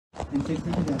and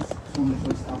 50 cadets formed the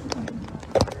first Alpha Company.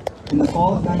 In the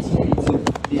fall of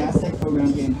 1982, the Aztec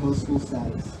program gained host school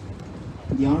status.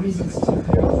 The Army's Institute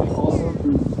Heraldry also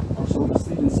approved our shoulder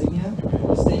sleeve insignia,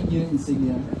 our state unit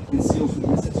insignia, and seal for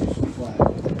the institutional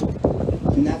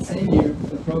flag. In that same year,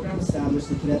 the program established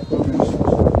the cadet program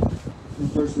structure, the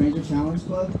first Ranger Challenge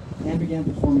Club, and began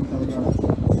performing color guard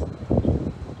activities.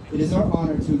 It is our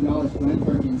honor to acknowledge Glenn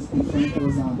Perkins and Frank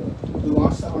Elizondo, who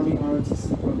launched the Army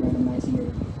ROTC program in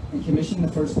 1980 and commissioned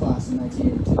the first class in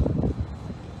 1982.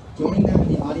 Joining them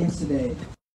in the audience today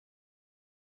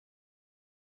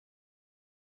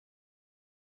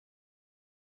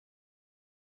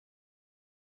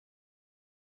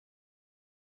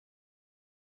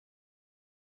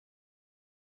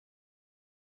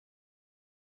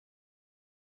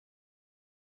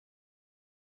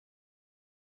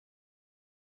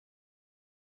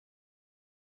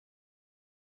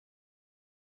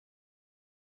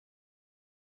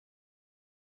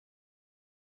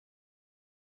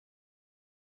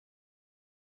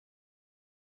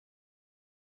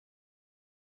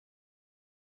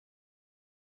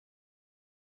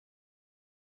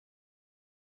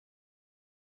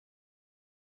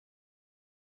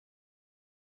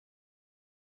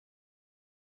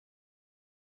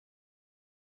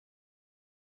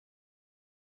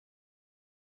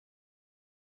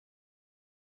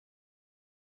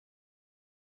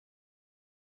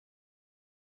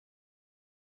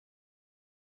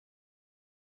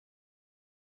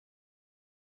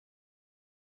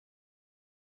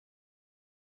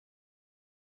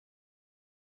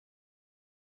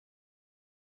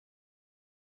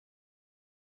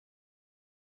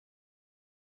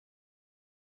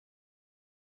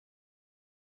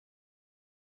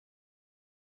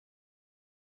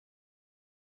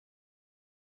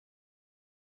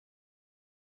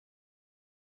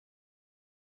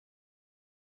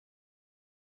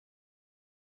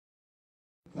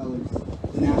colors,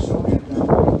 the national anthem,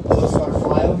 Coast Guard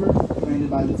flyover, commanded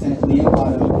by Lieutenant Liam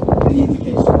Otto, and the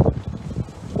invocation.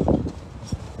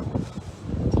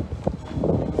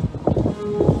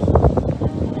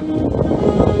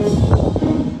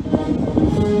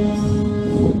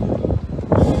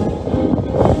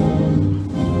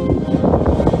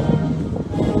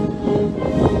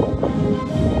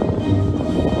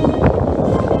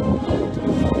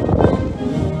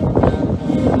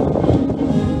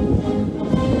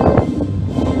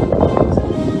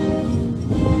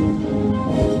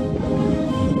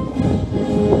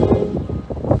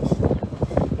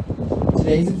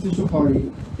 Today's official party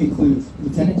includes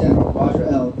Lieutenant General Roger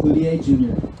L. Cloutier,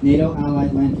 Jr., NATO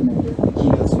Allied Land Commander and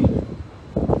keynote speaker.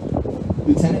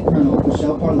 Lieutenant Colonel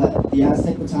Michelle Parlett, the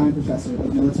Aztec Battalion Professor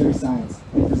of Military Science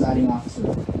and presiding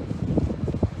officer.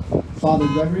 Father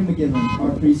Gregory McGivern,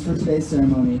 our priest for today's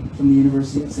ceremony from the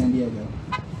University of San Diego.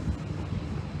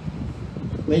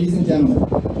 Ladies and gentlemen,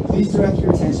 please direct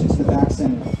your attention to the back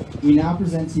center. We now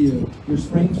present to you your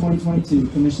Spring 2022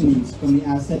 commissionees from the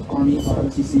Aztec Army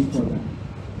ROTC program.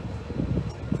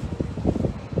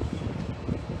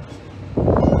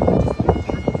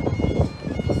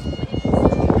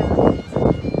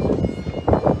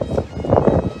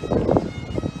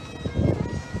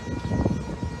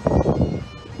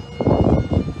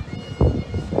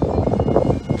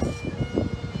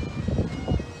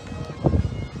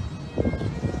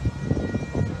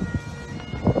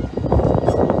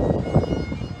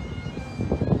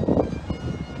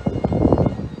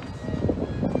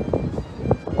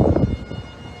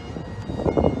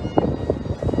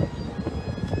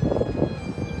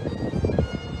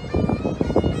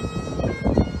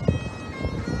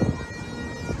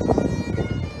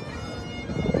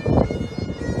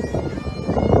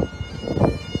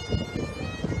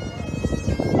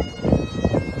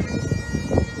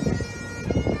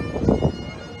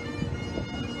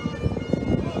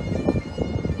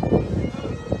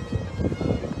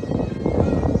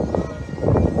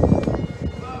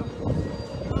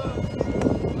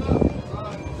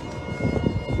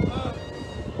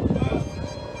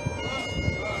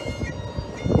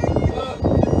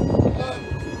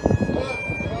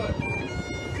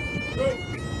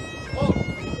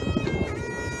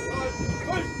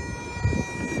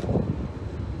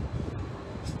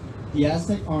 The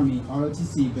Aztec Army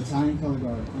ROTC Battalion Color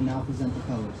Guard will now present the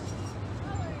colors.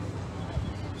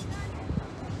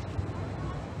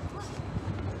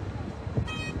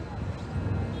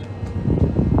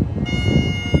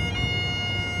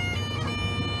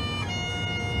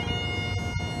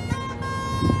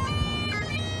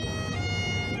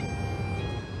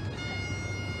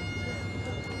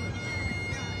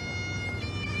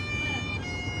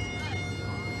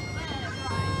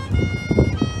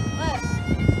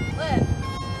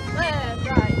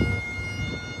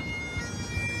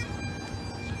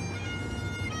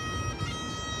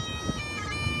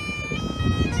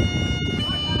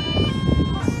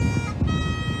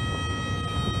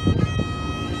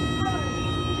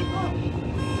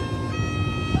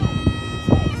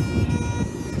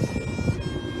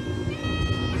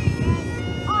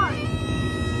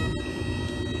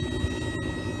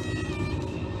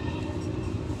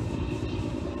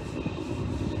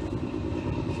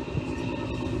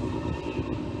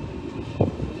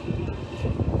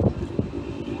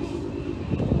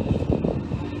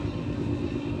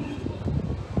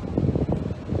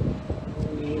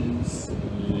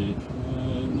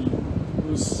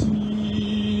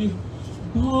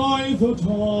 by the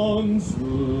dawn's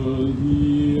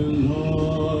early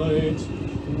light,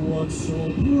 what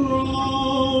so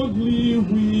proudly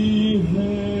we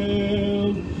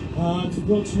hailed at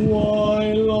the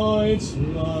twilight's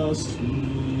last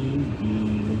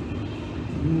gleaming,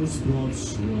 whose broad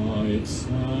stripes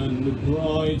and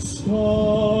bright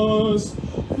stars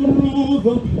through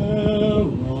the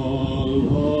perilous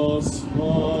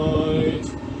fight,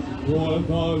 o'er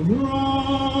the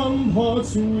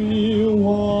ramparts we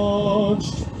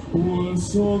watched, were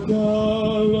so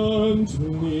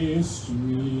gallantly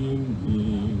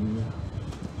streaming,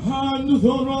 and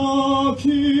the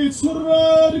rocket's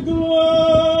red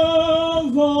glare,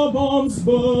 the bombs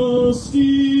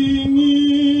bursting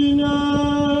in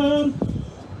air,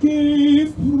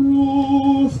 gave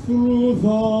proof through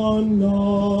the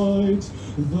night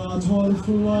that our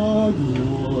flag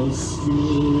was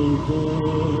still there.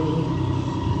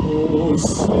 Oh,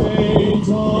 say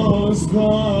does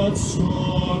that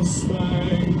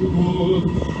star-spangled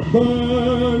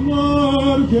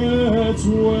banner get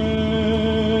waved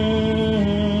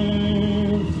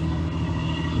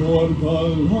for the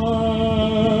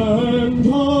land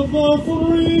of the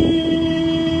free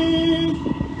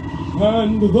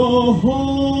and the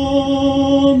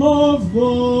home of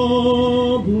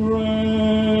the brave?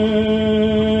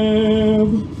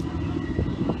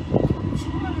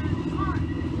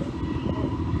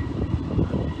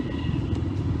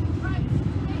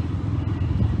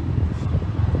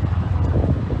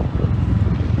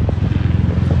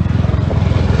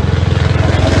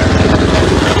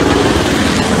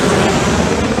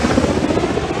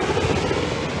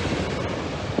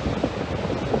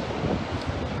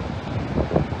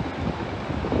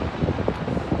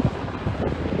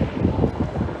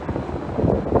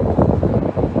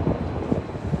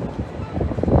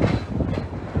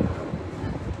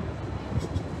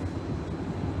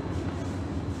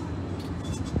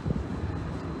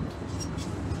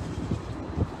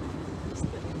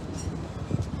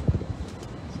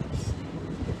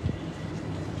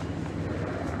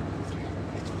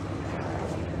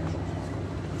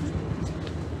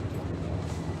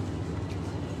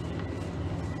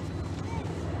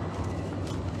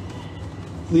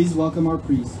 Please welcome our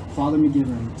priest, Father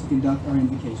McGivern, to conduct our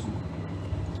invocation.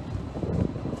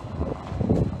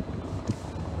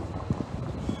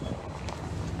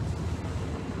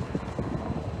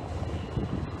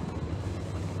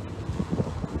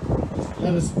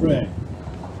 Let us pray.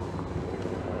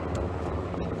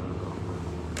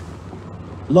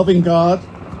 Loving God,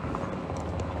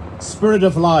 Spirit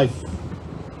of life,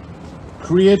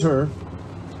 Creator,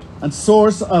 and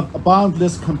source of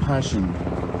boundless compassion,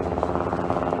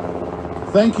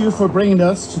 thank you for bringing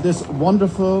us to this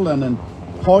wonderful and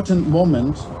important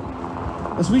moment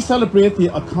as we celebrate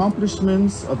the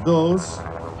accomplishments of those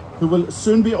who will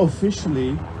soon be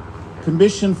officially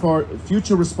commissioned for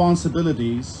future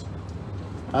responsibilities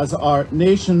as our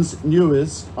nation's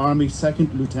newest Army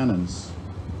Second Lieutenants.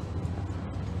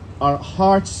 Our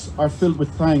hearts are filled with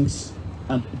thanks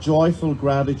and joyful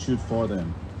gratitude for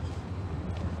them.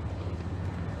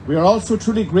 We are also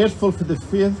truly grateful for the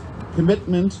faith,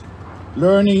 commitment,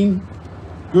 learning,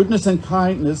 goodness and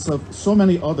kindness of so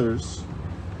many others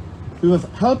who have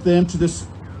helped them to this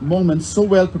moment so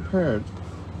well prepared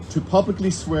to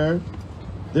publicly swear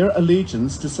their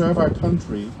allegiance to serve our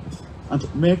country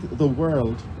and make the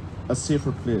world a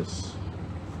safer place.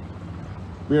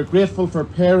 We are grateful for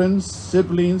parents,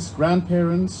 siblings,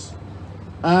 grandparents,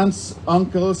 aunts,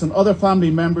 uncles, and other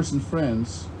family members and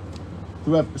friends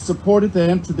who have supported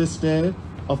them to this day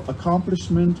of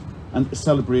accomplishment and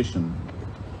celebration.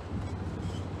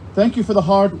 Thank you for the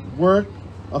hard work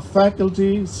of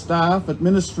faculty, staff,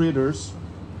 administrators,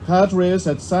 cadres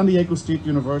at San Diego State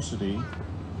University,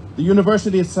 the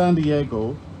University of San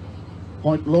Diego,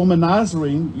 Point Loma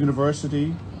Nazarene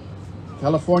University,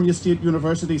 California State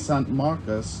University San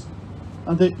Marcos,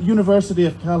 and the University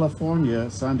of California,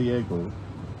 San Diego.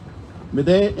 May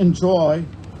they enjoy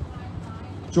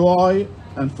joy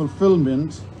and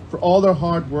fulfillment for all their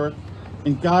hard work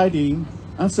in guiding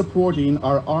and supporting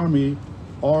our Army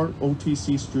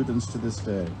ROTC students to this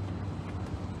day.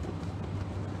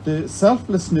 The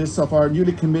selflessness of our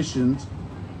newly commissioned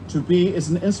to be is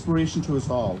an inspiration to us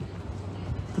all.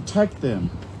 Protect them,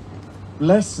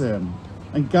 bless them,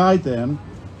 and guide them,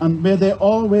 and may they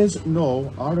always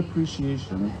know our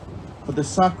appreciation for the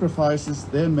sacrifices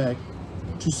they make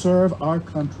to serve our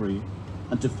country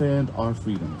and defend our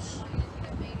freedoms.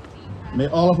 May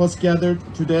all of us gathered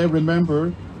today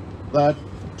remember that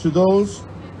to those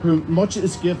whom much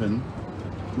is given,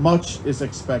 much is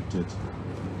expected.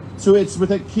 So it's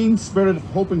with a keen spirit of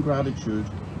hope and gratitude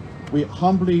we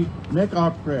humbly make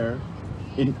our prayer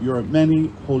in your many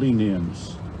holy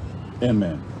names.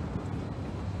 Amen.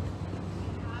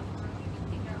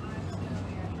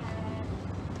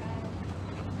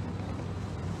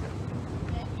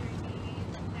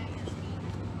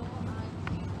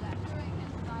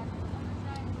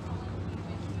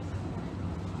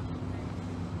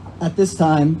 At this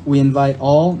time, we invite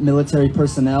all military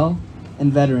personnel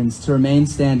and veterans to remain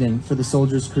standing for the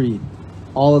Soldier's Creed.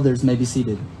 All others may be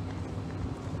seated.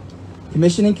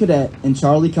 Commissioning Cadet and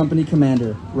Charlie Company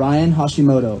Commander Ryan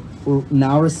Hashimoto will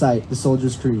now recite the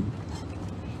Soldier's Creed.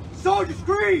 Soldier's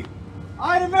Creed!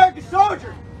 I am an American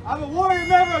soldier. I'm a warrior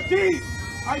member of team.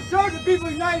 I serve the people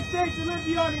of the United States and live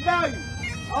the Army values.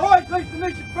 I'll always place the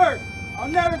mission first. I'll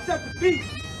never accept defeat.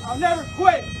 I'll never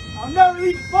quit. I'll never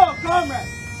leave a fallen comrade.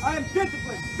 I am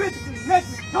disciplined, physically,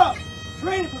 mentally tough,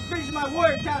 trained and proficient in my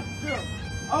warrior task drill.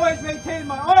 Always maintaining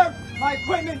my arms, my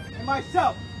equipment, and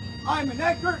myself. I am an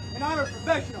expert and I'm a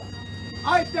professional.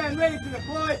 I stand ready to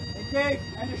deploy, engage,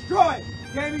 and destroy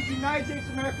the enemies of the United States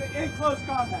of America in close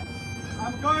combat.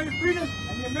 I'm a guardian of freedom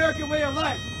and the American way of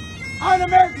life. I'm an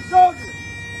American soldier.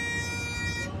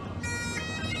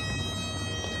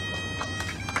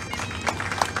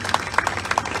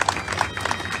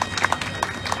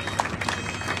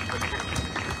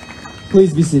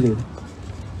 Please be seated.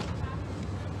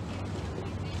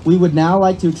 We would now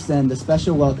like to extend a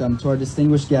special welcome to our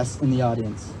distinguished guests in the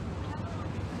audience.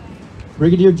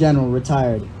 Brigadier General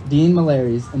Retired Dean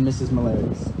Malares and Mrs.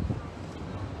 Malares.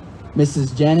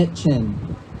 Mrs. Janet Chin.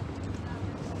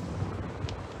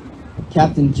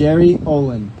 Captain Jerry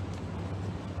Olin.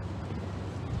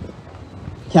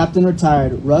 Captain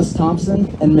Retired Russ Thompson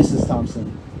and Mrs.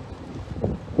 Thompson.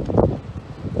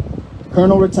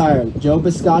 Colonel Retired Joe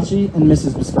Biscacci and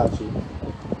Mrs. Biscacci.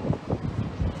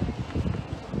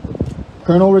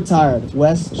 Colonel Retired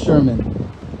Wes Sherman.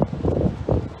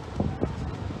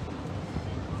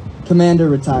 Commander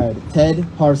Retired Ted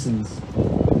Parsons.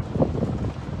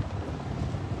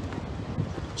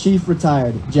 Chief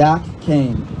Retired Jack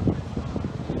Kane.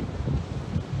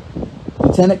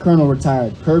 Lieutenant Colonel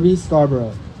Retired Kirby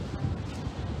Scarborough.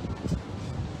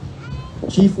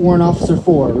 Chief Warrant Officer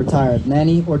 4 Retired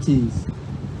Manny Ortiz.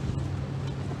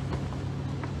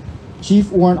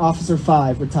 Chief Warrant Officer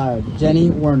 5 Retired Jenny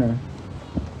Werner.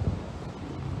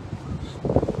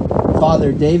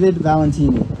 Father David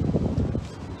Valentini.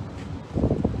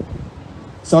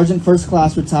 Sergeant First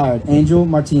Class Retired Angel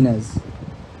Martinez.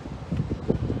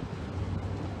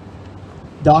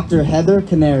 Dr. Heather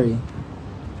Canary.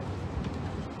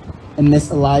 And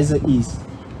Miss Eliza East.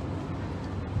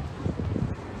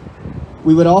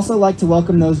 We would also like to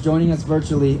welcome those joining us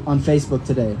virtually on Facebook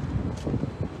today.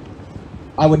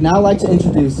 I would now like to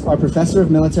introduce our Professor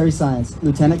of Military Science,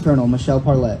 Lieutenant Colonel Michelle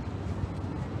Parlett.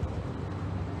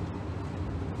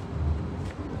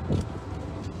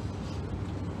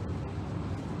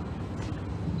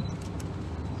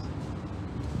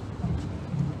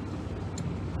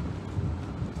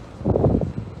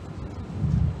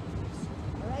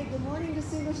 All right, good morning,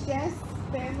 distinguished guests,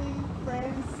 family,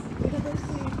 friends,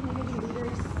 university and community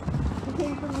leaders who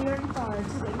came from near and far to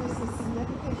witness this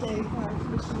significant day for our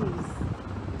commissionees.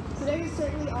 Today is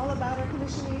certainly all about our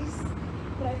commissionees,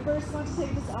 but I first want to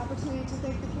take this opportunity to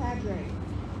thank the cadre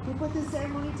who put this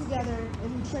ceremony together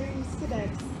and who trained these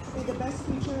cadets to be the best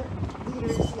future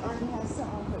leaders the Army has to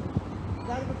offer.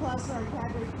 Round of applause for our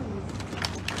cadre, please.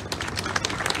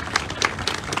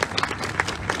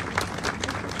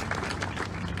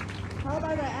 How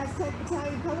about our Aztec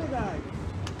Battalion Color Guard?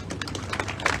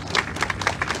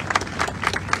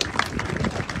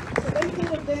 So they could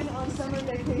have been on summer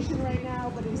vacation right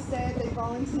now, but instead they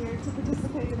volunteered to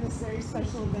participate in this very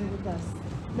special event with us.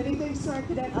 Many thanks to our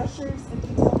cadet ushers and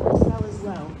detail personnel as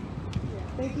well.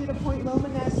 Thank you to Point Loma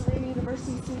Nazarene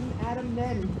University student Adam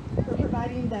Nen for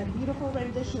providing that beautiful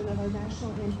rendition of our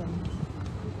national anthem.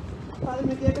 Father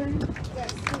McGivern,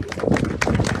 yes, please.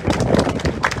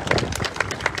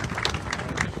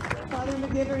 Father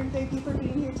McGivern, thank you for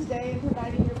being here today and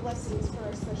providing your blessings for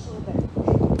our special event.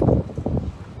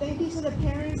 Thank you to the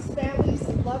parents, families,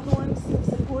 and loved ones who have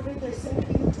supported their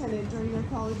soon-to-be lieutenant during their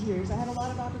college years. I had a lot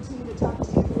of opportunity to talk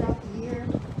to you throughout the year.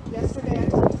 Yesterday I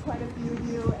talked to quite a few of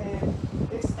you, and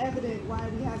it's evident why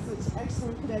we have such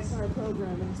excellent cadets in our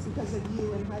program, and it's because of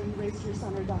you and how you raised your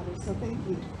son or daughter, so thank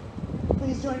you.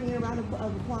 Please join me in a round of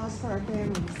applause for our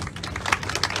families.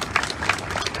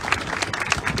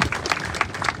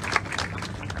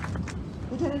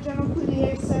 Lieutenant General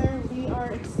Cloutier, sir, we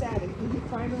are ecstatic you could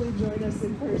finally join us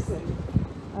in person.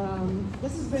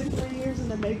 This has been 3 years in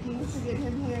the making to get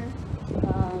him here.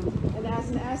 And as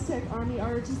an Aztec Army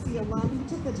ROTC alum, he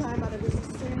took the time out of his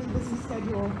extremely busy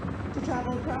schedule to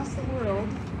travel across the world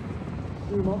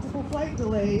through multiple flight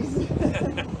delays.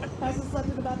 Hasn't slept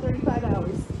in about 35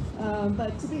 hours.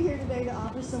 But to be here today to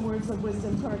offer some words of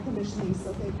wisdom to our commissionees,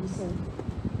 so thank you, sir.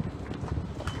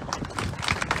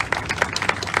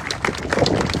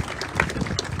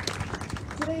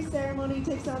 Today's ceremony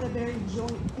takes on a very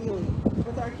joint feeling,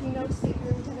 with our keynote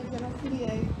speaker, Lieutenant General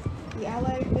Cloutier, the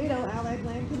NATO Allied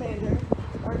Land Commander,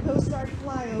 our Coast Guard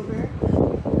flyover,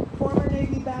 former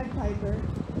Navy bagpiper,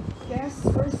 guests,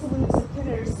 first salutes, and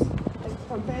dinners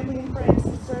from family and friends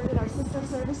who served in our sister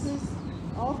services,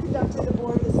 all conducted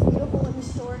aboard this beautiful and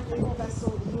historic naval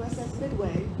vessel, the USS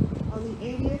Midway, on the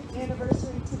 80th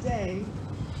anniversary today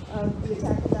of the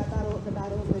attack of the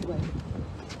Battle of Midway.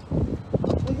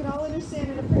 We can all understand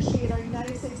and appreciate our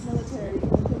United States military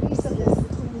and the cohesiveness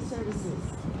between the services.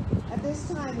 At this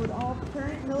time, would all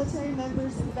current military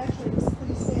members and veterans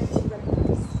please stand to be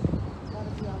recognized? A lot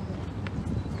of you out there.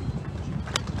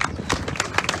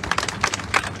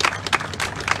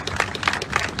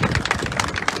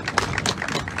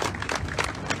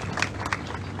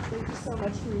 Thank you so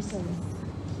much for your service.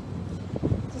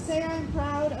 To say I am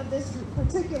proud of this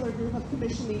particular group of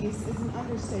commissionees is an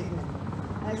understatement.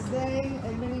 As they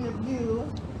and many of you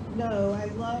know, I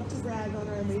love to brag on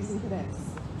our amazing cadets.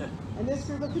 And this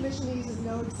group of commissionees is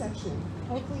no exception.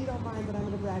 Hopefully you don't mind, but I'm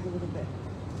going to brag a little bit.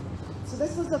 So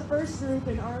this was the first group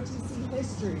in ROTC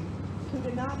history who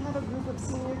did not have a group of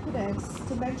senior cadets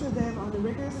to mentor them on the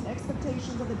rigors and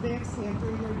expectations of advanced camp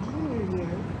during their junior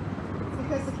year,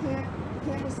 because the camp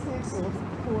was canceled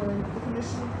for the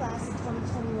commissioning class of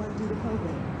 2021 due to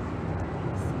COVID.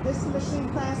 This commissioning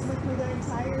class went through their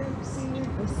entire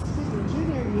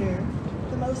junior year,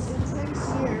 the most intense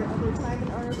year of their time in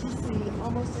ROTC,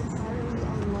 almost entirely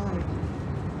online.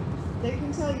 They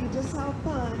can tell you just how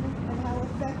fun and how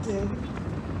effective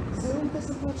Zoom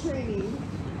physical training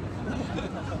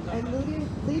and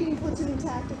leading platoon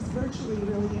tactics virtually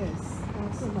really is.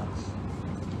 Not so much.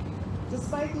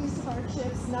 Despite these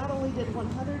hardships, not only did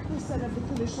 100% of the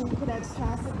commissioning cadets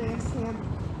pass advanced camp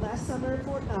last summer at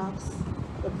Fort Knox,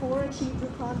 but 4 achieved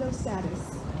Recondo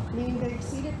status, meaning they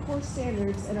exceeded core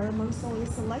standards and are amongst only a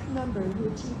select number who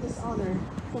achieved this honor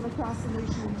from across the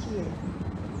nation each year.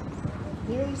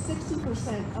 Nearly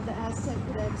 60% of the Aztec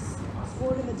cadets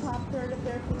scored in the top third of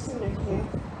their platoon at camp,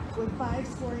 with 5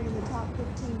 scoring in the top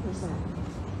 15%.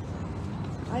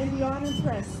 I am beyond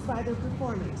impressed by their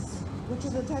performance, which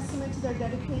is a testament to their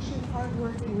dedication, hard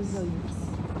work, and resilience.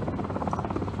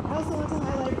 I also want to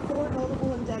highlight 4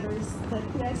 notable endeavors that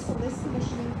cadets from this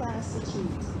commissioning class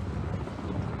achieved.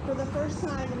 For the first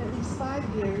time in at least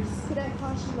 5 years, Cadet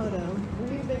Hashimoto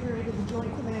reinvigorated the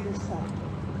Joint Commanders Cup,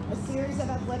 a series of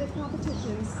athletic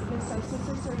competitions against our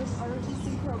sister service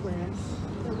ROTC programs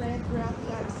that ran throughout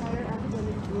the entire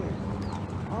academic year.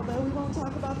 Although we won't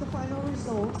talk about the final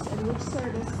results and which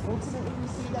service ultimately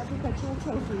received that perpetual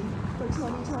trophy for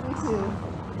 2022,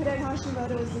 Cadet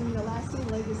Hashimoto is leaving a lasting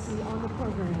legacy on the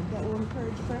program that will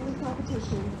encourage friendly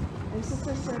competition and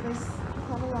sister service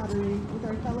camaraderie with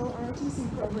our fellow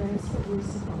ROTC programs for years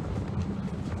to come.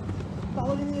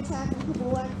 Following the attack in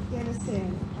Kabul,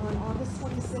 Afghanistan on August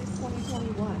 26,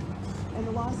 2021, and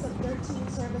the loss of 13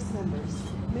 service members,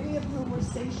 many of whom were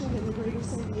stationed in the greater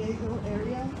San Diego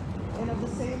area and of the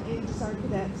same age as our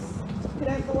cadets,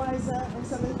 Cadet Loaiza and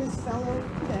some of his fellow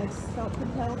cadets felt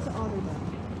compelled to honor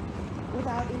them.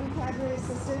 Without any cadre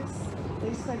assistance,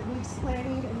 they spent weeks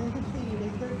planning and then completing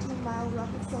a 13-mile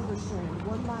rocket silver strand,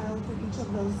 1 mile for each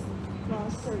of those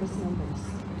lost service members,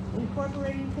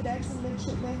 incorporating cadets and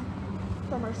midshipmen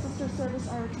from our sister service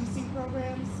ROTC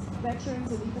programs,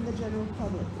 veterans, and even the general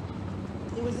public.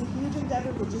 It was a huge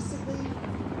endeavor logistically,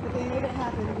 but they made it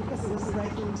happen because it was the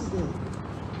right thing to do.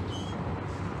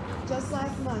 Just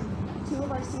last month, 2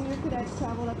 of our senior cadets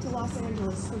traveled up to Los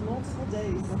Angeles for multiple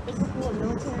days of physical and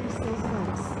military skills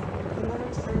events in order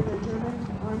to earn their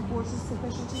German Armed Forces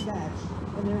Proficiency Badge,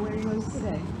 and they're wearing those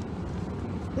today.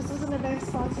 This was an event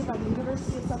sponsored by the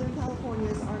University of Southern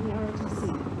California's Army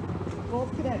ROTC.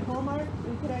 Both Cadet Hallmark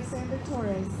and Cadet San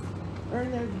Victorres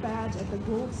earned their badge at the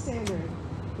Gold Standard,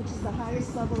 which is the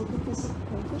highest level of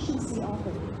proficiency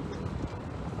offered.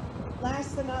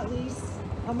 Last but not least,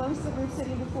 amongst the group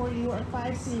sitting before you are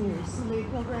 5 seniors who made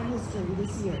program history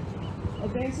this year,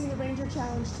 advancing the Ranger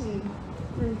Challenge team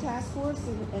through task force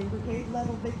and brigade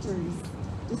level victories,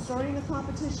 destroying the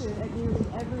competition at nearly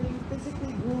every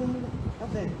physically grueling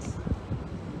event.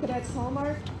 Cadets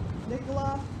Hallmark,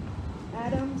 Nikoloff,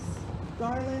 Adams,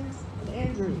 Garland, and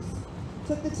Andrews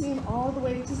took the team all the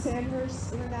way to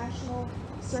Sandhurst International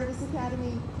Service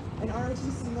Academy, an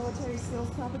ROTC military skills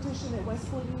competition at West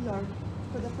Point, New York,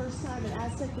 for the first time in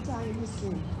Aztec Battalion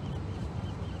history.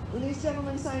 When these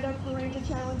gentlemen signed up for Ranger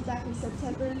Challenge back in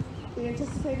September, they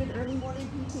anticipated early morning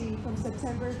PT from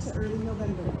September to early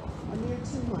November, a mere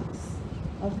 2 months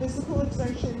of physical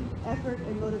exertion, effort,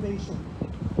 and motivation.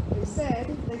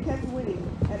 Instead, they kept winning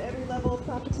at every level of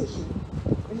competition.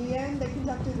 In the end, they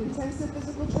conducted intensive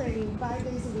physical training 5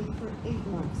 days a week for 8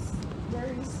 months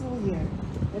during the school year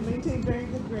and maintained very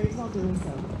good grades while doing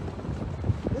so.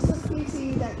 This was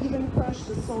PT that even crushed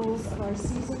the souls of our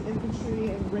seasoned infantry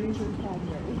and ranger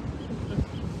cadre.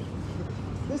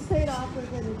 This paid off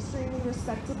with an extremely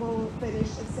respectable finish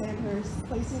at Sandhurst,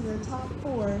 placing in the top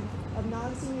 4 of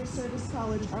non-senior service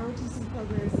college ROTC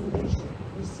programs in the nation.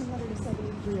 There's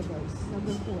 273 of those,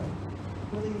 number 4.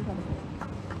 Really incredible.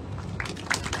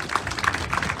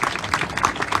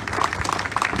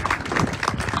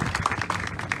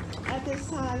 At this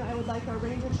time, I would like our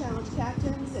Ranger Challenge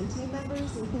captains and team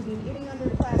members, including any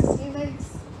underclass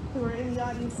teammates who are in the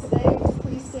audience today, to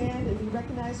please stand and be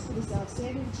recognized for this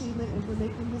outstanding achievement and for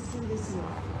making history this year.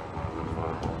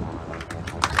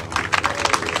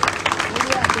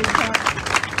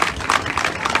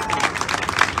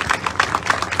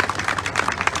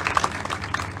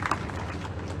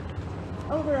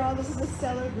 Overall, this is a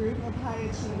stellar group of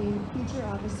high-achieving future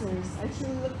officers. I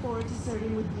truly look forward to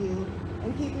serving with you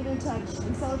and keeping in touch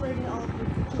and celebrating all of your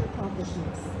future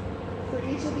accomplishments. For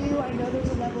each of you, I know there's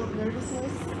a level of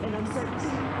nervousness and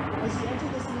uncertainty as you enter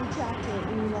this new chapter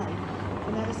in your life,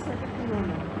 and that is perfectly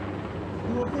normal.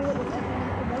 You will feel it with every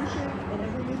new promotion and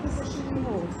every new position you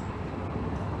hold.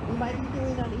 You might be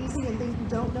feeling uneasy and think you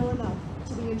don't know enough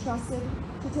to be entrusted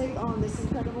to take on this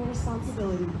incredible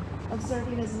responsibility of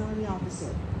serving as an Army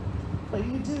officer. But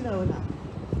you do know enough.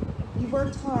 You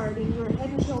worked hard and you are head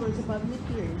and shoulders above your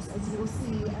peers, as you will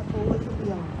see at Bulwark and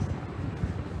beyond.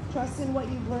 Trust in what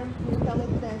you've learned from your fellow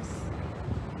cadets,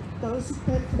 those who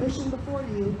commissioned before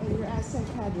you, and your Aztec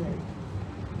cadre.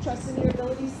 Trust in your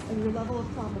abilities and your level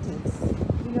of competence.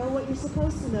 You know what you're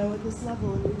supposed to know at this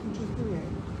level in your future career.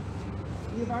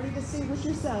 You've already distinguished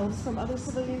yourselves from other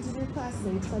civilians and your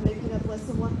classmates by making up less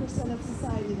than 1% of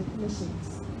society that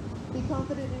commissions. Be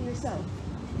confident in yourself.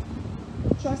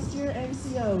 Trust your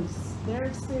NCOs, their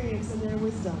experience and their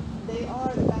wisdom. They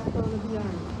are the backbone of the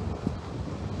Army.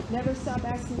 Never stop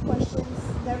asking questions,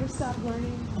 never stop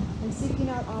learning, and seeking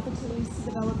out opportunities to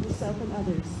develop yourself and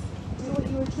others. Do what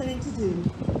you were trained to do.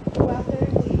 Go out there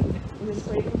and lead in this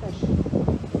great profession.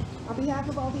 On behalf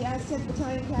of all the Aztec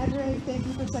Battalion cadre, thank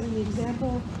you for setting the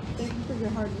example, thank you for your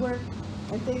hard work,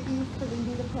 and thank you for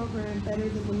leading the program better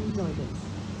than when you joined it.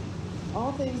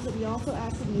 All things that we also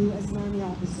ask of you as an Army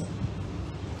officer.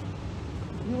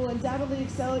 You will undoubtedly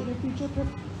excel at your future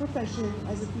profession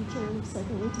as a future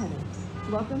second lieutenant.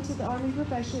 Welcome to the Army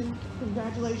profession.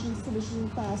 Congratulations, commissioning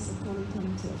class of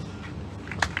 2022.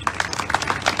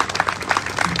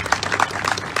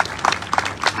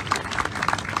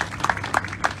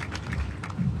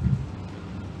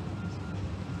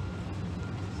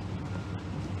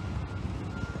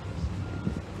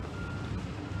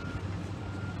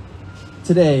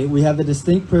 Today, we have the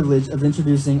distinct privilege of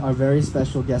introducing our very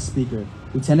special guest speaker,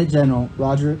 Lieutenant General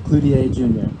Roger Cloutier,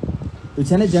 Jr.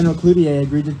 Lieutenant General Cloutier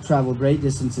agreed to travel great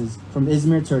distances from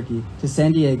Izmir, Turkey to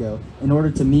San Diego in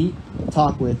order to meet,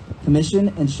 talk with, commission,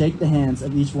 and shake the hands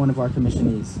of each one of our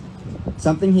commissionees,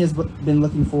 something he has been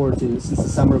looking forward to since the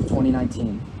summer of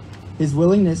 2019. His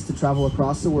willingness to travel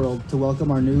across the world to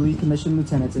welcome our newly commissioned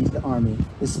lieutenants into the Army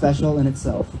is special in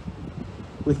itself.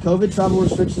 With COVID travel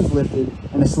restrictions lifted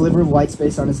and a sliver of white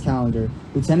space on his calendar,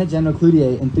 Lieutenant General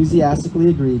Cloutier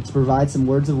enthusiastically agreed to provide some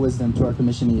words of wisdom to our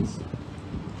commissionees.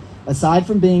 Aside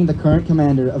from being the current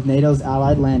commander of NATO's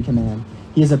Allied Land Command,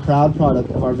 he is a proud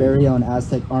product of our very own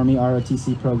Aztec Army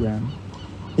ROTC program.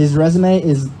 His resume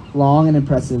is long and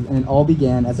impressive, and it all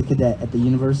began as a cadet at the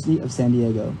University of San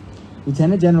Diego.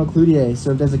 Lieutenant General Cloutier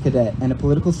served as a cadet and a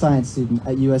political science student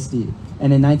at USD,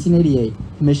 and in 1988,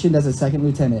 commissioned as a second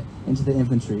lieutenant into the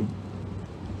infantry.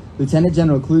 Lieutenant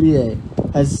General Cloutier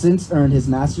has since earned his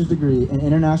master's degree in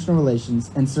international relations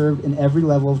and served in every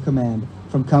level of command,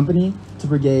 from company to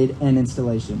brigade and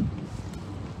installation.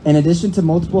 In addition to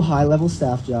multiple high-level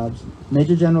staff jobs,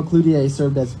 Major General Cloutier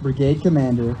served as brigade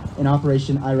commander in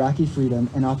Operation Iraqi Freedom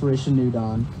and Operation New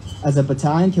Dawn, as a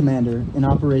battalion commander in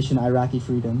Operation Iraqi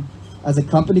Freedom, as a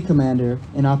company commander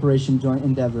in Operation Joint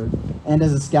Endeavor, and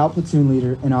as a scout platoon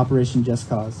leader in Operation Just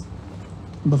Cause.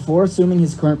 Before assuming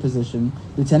his current position,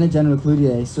 Lieutenant General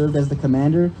Cloutier served as the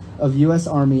commander of U.S.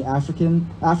 Army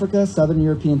Africa Southern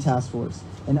European Task Force,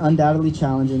 an undoubtedly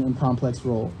challenging and complex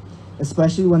role,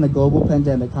 especially when the global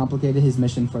pandemic complicated his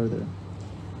mission further.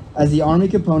 As the Army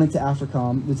component to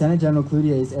AFRICOM, Lieutenant General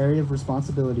Cloutier's area of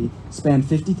responsibility spanned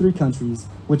 53 countries,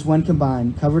 which when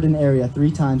combined covered an area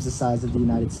 3 times the size of the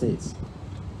United States.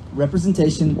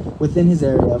 Representation within his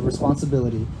area of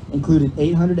responsibility included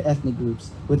 800 ethnic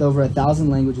groups with over 1,000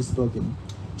 languages spoken.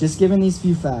 Just given these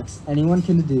few facts, anyone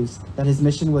can deduce that his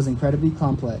mission was incredibly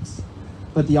complex,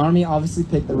 but the Army obviously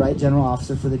picked the right general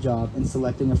officer for the job in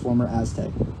selecting a former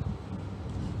Aztec.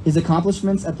 His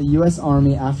accomplishments at the U.S.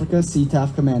 Army Africa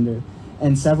CTAF Commander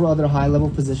and several other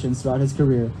high-level positions throughout his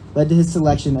career led to his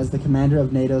selection as the commander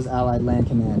of NATO's Allied Land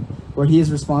Command, where he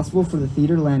is responsible for the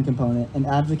theater land component and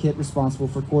advocate responsible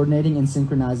for coordinating and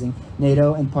synchronizing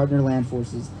NATO and partner land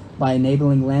forces by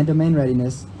enabling land domain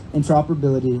readiness,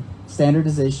 interoperability,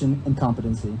 standardization, and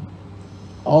competency.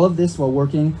 All of this while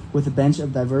working with a bench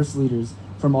of diverse leaders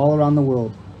from all around the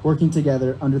world, working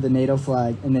together under the NATO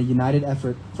flag in a united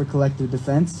effort for collective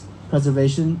defense,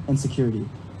 preservation, and security.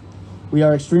 We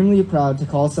are extremely proud to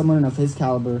call someone of his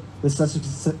caliber with such a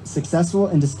successful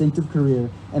and distinctive career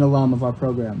an alum of our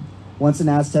program. Once an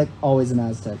Aztec, always an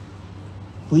Aztec.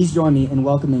 Please join me in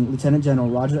welcoming Lieutenant General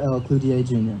Roger L. Cloutier,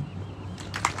 Jr.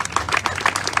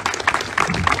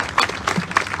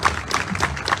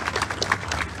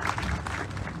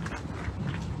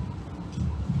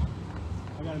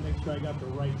 I got the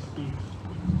right speech.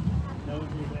 That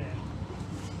would be bad.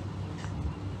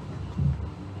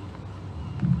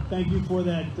 Thank you for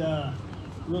that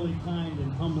really kind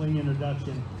and humbling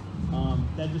introduction.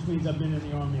 That just means I've been in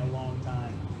the Army a long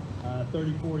time,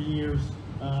 34 years.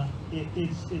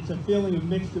 It's a feeling of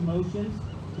mixed emotions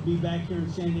to be back here in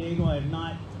San Diego. I have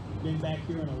not been back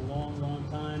here in a long, long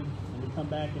time, and to come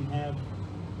back and have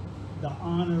the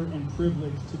honor and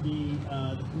privilege to be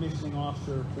the commissioning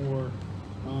officer for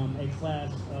a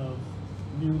class of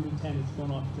new lieutenants going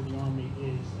off to the Army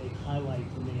is a highlight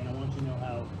for me, and I want you to know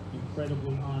how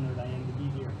incredibly honored I am to be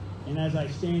here. And as I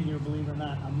stand here, believe it or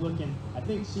not, I'm looking, I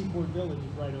think Seaport Village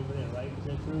is right over there, right? Is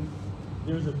that true?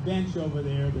 There's a bench over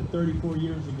there that 34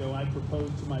 years ago I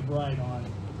proposed to my bride on,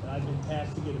 that I've been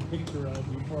tasked to get a picture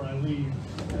of before I leave.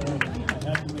 I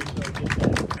have to make sure I get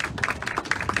that.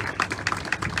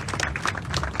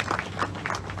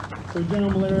 So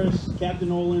General Malaris,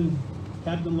 Captain Olin,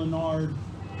 Captain Leonard,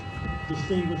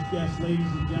 distinguished guests, ladies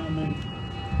and gentlemen,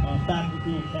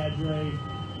 faculty and cadre,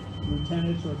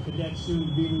 lieutenants or cadets, soon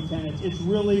to be lieutenants. It's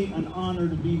really an honor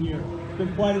to be here. It's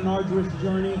been quite an arduous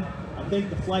journey. I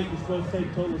think the flight was supposed to take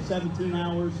a total of 17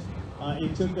 hours.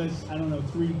 It took us,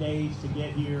 3 days to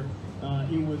get here.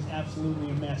 It was absolutely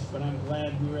a mess, but I'm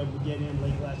glad we were able to get in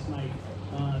late last night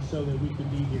so that we could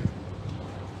be here.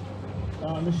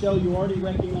 Michelle, you already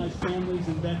recognize families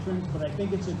and veterans, but I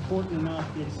think it's important enough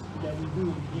that we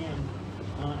do it again.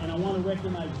 And I want to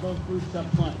recognize both groups up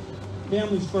front.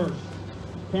 Families first.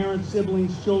 Parents,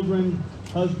 siblings, children,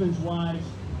 husbands, wives.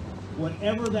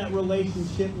 Whatever that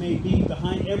relationship may be,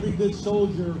 behind every good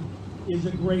soldier is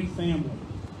a great family.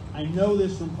 I know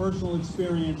this from personal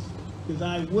experience because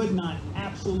I would not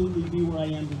absolutely be where I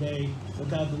am today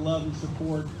without the love and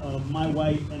support of my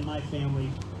wife and my family.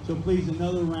 So please,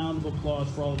 another round of applause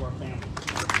for all of our families.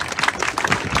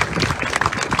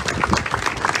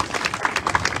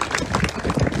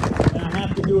 And I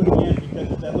have to do it again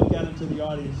because as I look out into the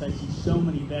audience, I see so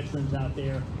many veterans out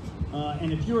there.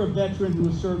 And if you're a veteran who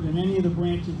has served in any of the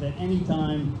branches at any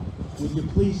time, would you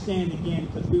please stand again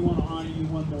because we want to honor you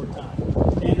one more time.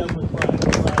 Stand up with pride.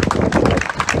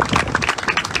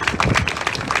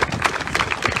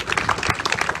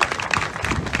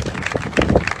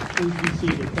 Please be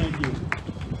seated. Thank you.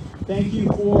 Thank you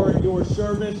for your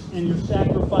service and your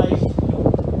sacrifice.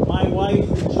 My wife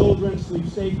and children sleep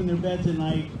safe in their beds at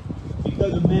night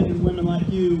because of men and women like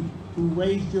you who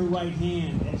raised your right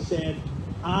hand and said,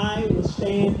 I will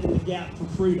stand in the gap for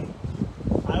freedom.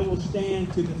 I will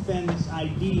stand to defend this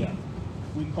idea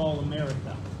we call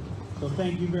America. So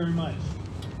thank you very much.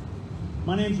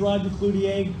 My name is Roger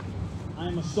Cloutier. I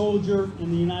am a soldier in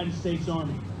the United States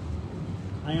Army.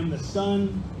 I am the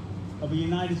son of a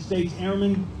United States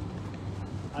Airman.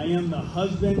 I am the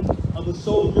husband of a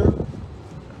soldier.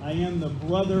 I am the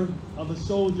brother of a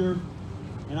soldier.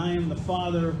 And I am the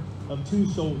father of 2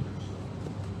 soldiers.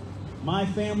 My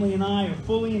family and I are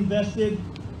fully invested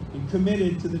and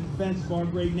committed to the defense of our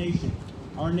great nation,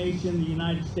 the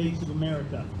United States of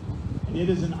America. And it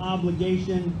is an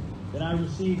obligation that I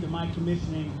received in my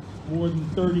commissioning more than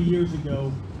 30 years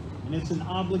ago. And it's an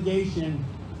obligation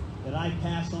that I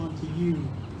pass on to you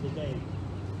today.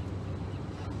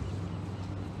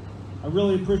 I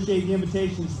really appreciate the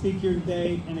invitation to speak here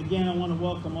today. And again, I want to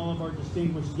welcome all of our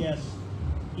distinguished guests.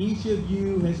 Each of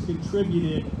you has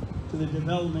contributed to the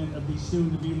development of these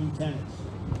soon-to-be lieutenants.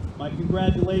 My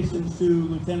congratulations to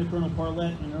Lieutenant Colonel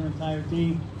Parlett and her entire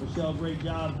team. Michelle, great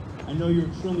job. I know you're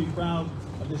extremely proud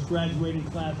of this graduating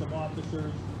class of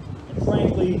officers. And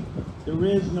frankly, there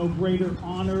is no greater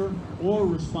honor or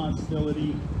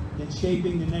responsibility than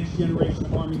shaping the next generation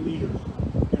of Army leaders.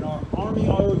 And our Army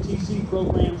ROTC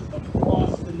programs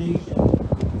across the nation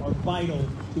are vital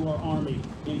to our Army.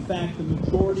 In fact, the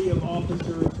majority of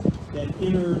officers that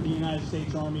enter the United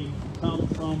States Army come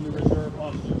from the Reserve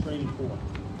Officer Training Corps.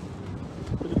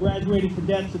 For the graduating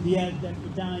cadets of the Aztec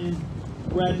Battalion,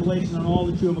 congratulations on all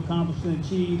that you have accomplished and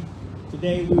achieved.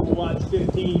 Today we will watch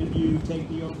 15 of you take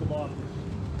the oath of office.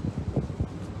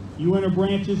 You enter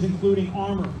branches including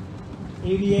armor,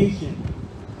 aviation,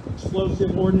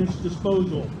 explosive ordnance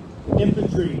disposal,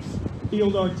 infantry,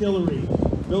 field artillery,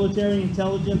 military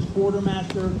intelligence,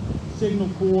 quartermaster, signal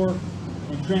corps,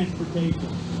 and transportation.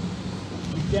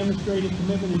 You've demonstrated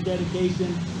commitment and dedication,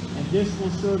 and this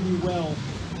will serve you well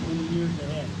in the years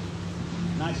ahead.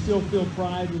 And I still feel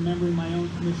pride remembering my own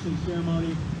commissioning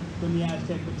ceremony from the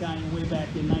Aztec Battalion way back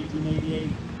in 1988.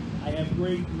 I have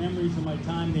great memories of my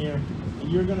time there, and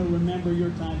you're going to remember your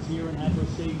times here and have those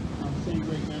same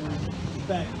great memories. In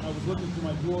fact, I was looking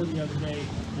through my drawer the other day,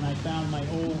 and I found my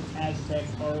old Aztec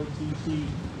ROTC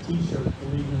t-shirt,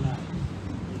 believe it or not.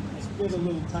 It's fit a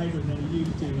little tighter than it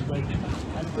used to, but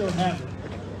I still have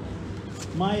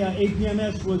it. My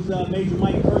APMS was Major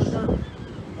Mike Kirshner.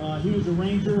 He was a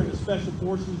Ranger and a Special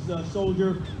Forces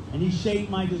soldier, and he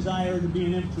shaped my desire to be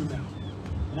an infantryman.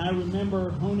 And I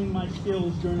remember honing my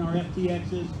skills during our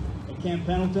FTXs at Camp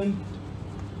Pendleton,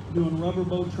 doing rubber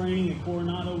boat training at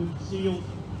Coronado with the SEALs.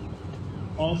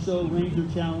 Also, Ranger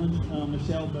Challenge,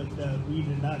 Michelle, but we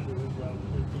did not do as well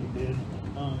as your team did.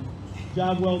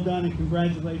 Job well done, and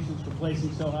congratulations for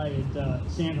placing so high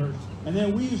at Sandhurst. And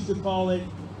then we used to call it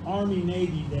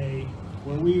Army-Navy Day,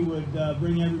 where we would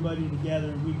bring everybody together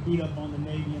and we'd beat up on the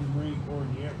Navy and the Marine Corps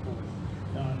and the Air Force.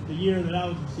 The year that I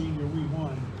was a senior, we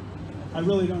won. I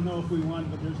really don't know if we won,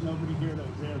 but there's nobody here that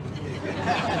was there to do it.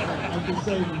 I can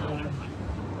say we won.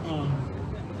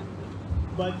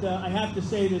 But I have to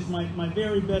say this, my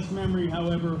very best memory,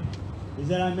 however, is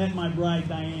that I met my bride,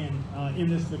 Diane, in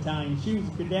this battalion. She was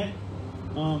a cadet,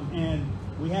 and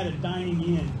we had a dining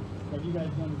in. Have you guys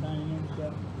done a dining in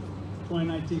stuff?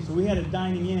 2019. So we had a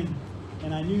dining in,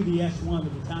 and I knew the S1, the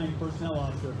battalion personnel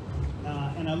officer,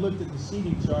 and I looked at the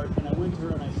seating chart, and I went to her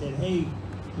and I said, hey,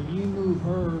 can you move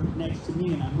her next to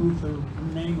me? And I moved her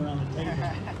name around the table,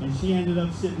 and she ended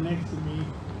up sitting next to me,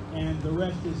 and the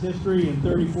rest is history, and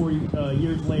 34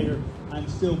 years later, I'm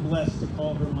still blessed to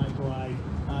call her my bride.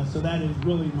 So that is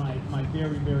really my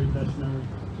very, very best memory.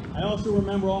 I also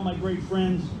remember all my great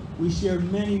friends. We shared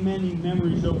many, many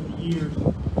memories over the years,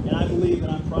 and I believe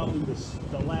that I'm probably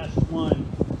the last one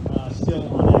still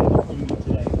on active duty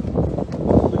today.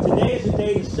 But today is a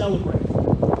day to celebrate.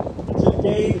 It's a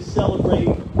day to celebrate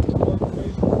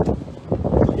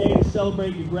It's a day to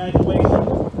celebrate your graduation.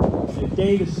 It's a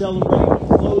day to celebrate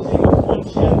the closing of one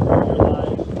chapter of your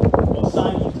lives while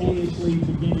simultaneously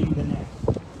beginning the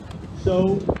next.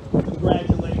 So,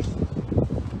 congratulations.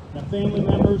 Now, family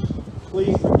members,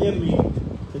 please forgive me,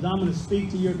 because I'm going to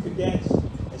speak to your cadets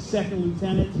as second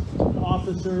lieutenants, and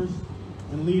officers,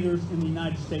 and leaders in the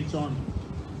United States Army.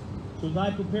 So as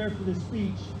I prepared for this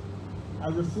speech, I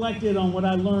reflected on what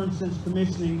I learned since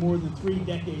commissioning more than 3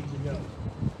 decades ago.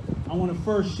 I want to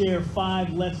first share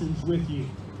 5 lessons with you.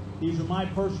 These are my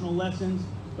personal lessons,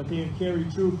 but they have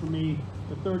carried true for me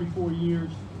for 34 years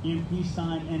in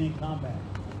peacetime and in combat.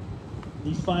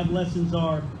 These 5 lessons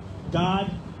are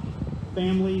God,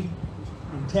 family,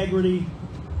 integrity,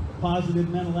 positive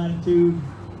mental attitude,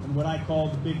 and what I call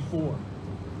the big 4.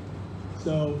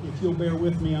 So if you'll bear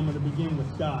with me, I'm going to begin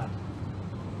with God.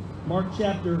 Mark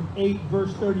chapter 8,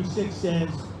 verse 36 says,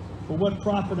 "For what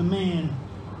profit a man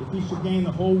if he should gain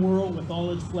the whole world with all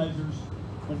its pleasures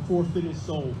and forfeit his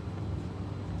soul?"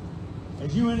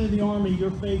 As you enter the Army,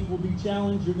 your faith will be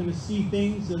challenged. You're going to see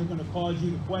things that are going to cause you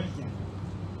to question.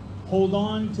 Hold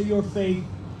on to your faith,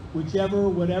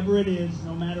 whatever it is,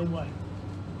 no matter what.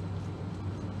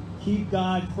 Keep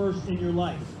God first in your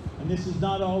life. And this has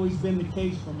not always been the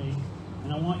case for me.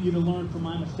 And I want you to learn from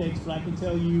my mistakes, but I can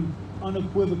tell you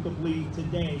unequivocally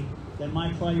today that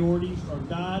my priorities are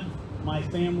God, my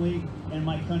family, and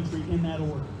my country in that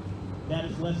order. That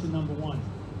is lesson number 1.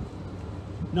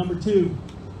 Number 2,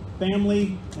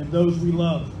 family and those we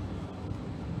love.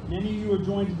 Many of you are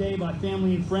joined today by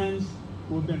family and friends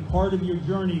who have been part of your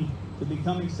journey to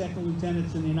becoming second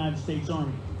lieutenants in the United States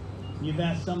Army. You've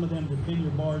asked some of them to pin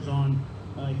your bars on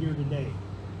here today.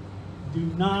 Do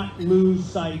not lose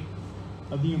sight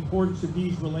of the importance of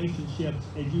these relationships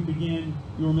as you begin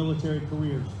your military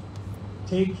careers.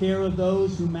 Take care of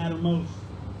those who matter most.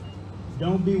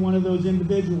 Don't be one of those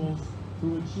individuals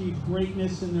who achieves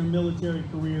greatness in their military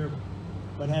career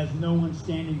but has no one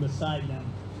standing beside them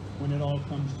when it all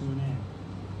comes to an end.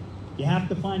 You have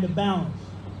to find a balance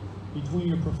between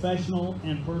your professional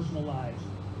and personal lives,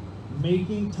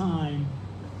 making time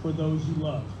for those you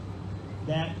love.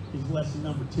 That is lesson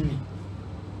number 2.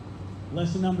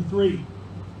 Lesson number 3,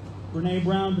 Brene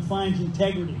Brown defines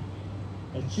integrity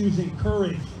as choosing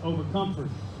courage over comfort,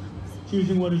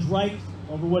 choosing what is right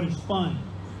over what is fun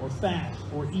or fast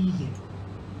or easy,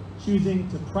 choosing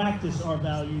to practice our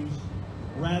values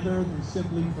rather than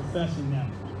simply professing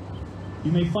them.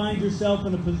 You may find yourself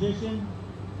in a position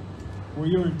where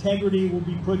your integrity will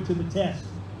be put to the test.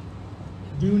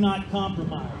 Do not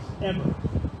compromise, ever.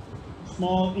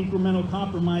 Small incremental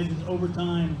compromises over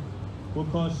time will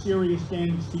cause serious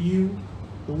damage to you,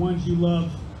 the ones you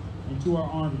love, and to our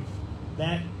Army.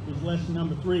 That is lesson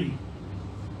number 3.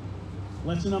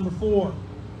 Lesson number 4,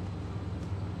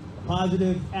 a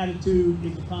positive attitude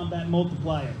is a combat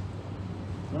multiplier.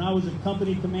 When I was a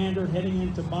company commander heading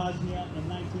into Bosnia in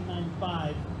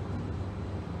 1995,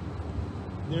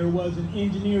 there was an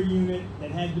engineer unit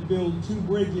that had to build 2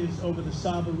 bridges over the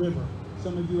Sava River.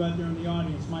 Some of you out there in the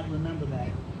audience might remember that.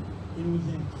 It was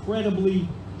an incredibly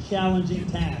challenging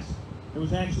task. There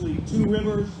was actually 2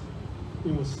 rivers.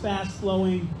 It was fast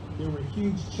flowing. There were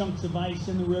huge chunks of ice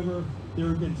in the river. There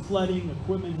had been flooding.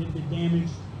 Equipment had been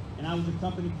damaged. And I was a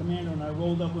company commander, and I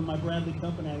rolled up with my Bradley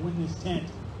company. I went in this tent,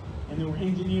 and there were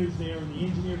engineers there, and the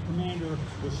engineer commander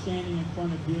was standing in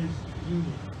front of his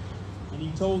unit. And he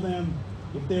told them,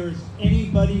 if there is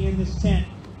anybody in this tent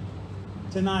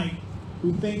tonight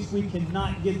who thinks we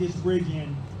cannot get this bridge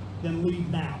in, then leave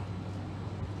now.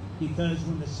 Because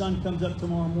when the sun comes up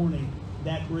tomorrow morning,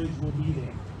 that bridge will be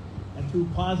there. And through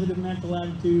positive mental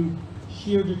attitude,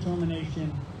 sheer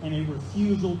determination, and a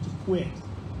refusal to quit,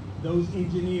 those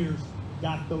engineers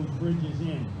got those bridges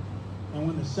in. And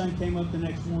when the sun came up the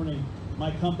next morning,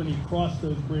 my company crossed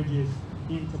those bridges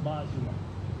into Bosnia.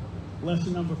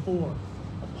 Lesson number 4,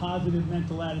 a positive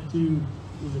mental attitude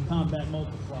is a combat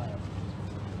multiplier.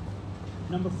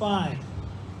 Number 5,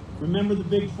 remember the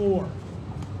big 4.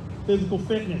 Physical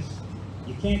fitness.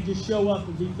 You can't just show up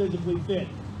and be physically fit.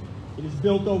 It is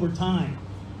built over time.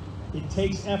 It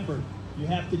takes effort. You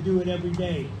have to do it every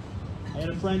day. I had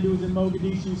a friend who was in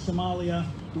Mogadishu, Somalia,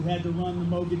 who had to run the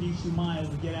Mogadishu Mile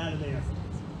to get out of there.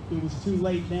 It was too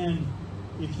late then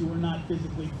if you were not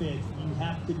physically fit. You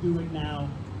have to do it now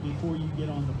before you get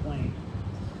on the plane.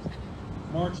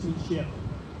 Marksmanship.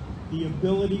 The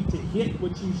ability to hit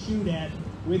what you shoot at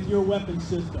with your weapon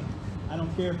system. I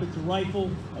don't care if it's a rifle,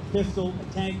 a pistol,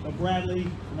 a tank, a Bradley,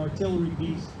 an artillery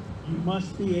piece. You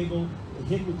must be able to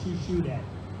hit what you shoot at.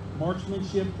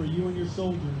 Marksmanship for you and your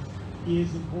soldiers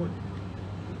is important.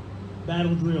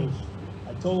 Battle drills.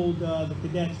 I told the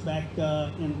cadets back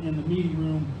in the meeting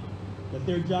room that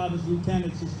their job as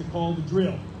lieutenants is to call the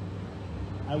drill.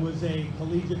 I was a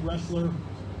collegiate wrestler,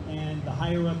 and the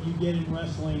higher up you get in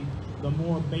wrestling, the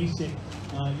more basic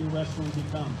your wrestling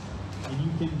becomes. And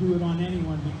you can do it on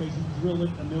anyone because you drill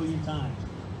it a million times.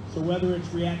 So whether it's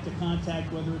react to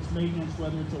contact, whether it's maintenance,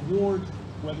 whether it's awards,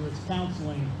 whether it's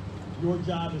counseling, your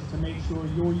job is to make sure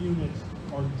your units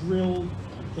are drilled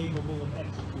and capable of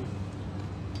executing.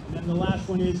 And then the last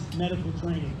one is medical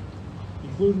training.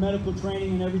 Include medical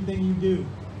training in everything you do.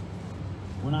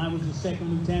 When I was a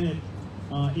second lieutenant,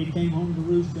 it came home to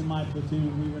roost in my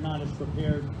platoon. We were not as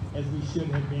prepared as we should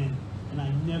have been, and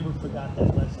I never forgot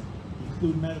that lesson.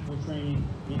 Include medical training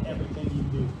in everything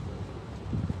you do.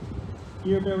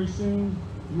 Here very soon,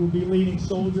 you will be leading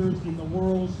soldiers in the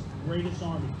world's greatest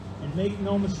army. And make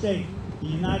no mistake, the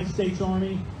United States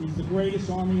Army is the greatest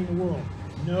army in the world.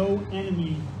 No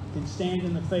enemy can stand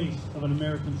in the face of an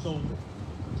American soldier.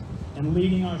 And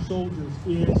leading our soldiers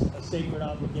is a sacred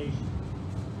obligation.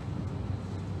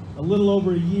 A little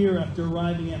over a year after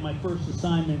arriving at my first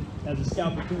assignment as a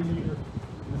scout platoon leader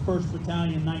in the 1st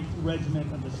Battalion, 9th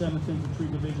Regiment of the 7th Infantry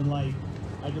Division Light,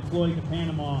 I deployed to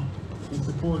Panama in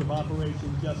support of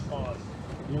Operation Just Cause.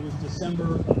 And it was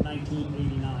December of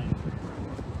 1989.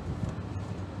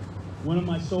 One of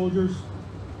my soldiers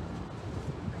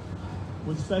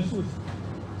was Specialist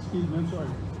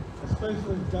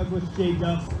Douglas J.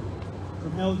 Duff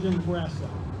from Elgin, Nebraska.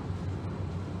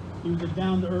 He was a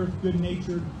down-to-earth,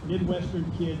 good-natured, Midwestern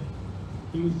kid.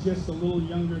 He was just a little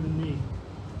younger than me.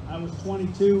 I was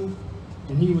 22,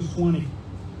 and he was 20.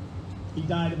 He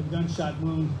died of a gunshot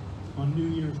wound on New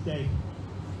Year's Day.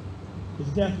 His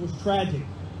death was tragic.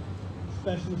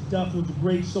 Specialist Duff was a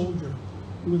great soldier.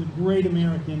 He was a great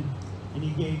American, and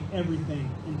he gave everything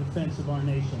in defense of our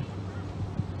nation.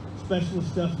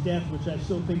 Specialist Stuff's death, which I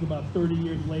still think about 30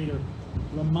 years later,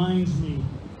 reminds me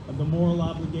of the moral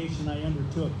obligation I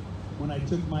undertook when I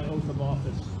took my oath of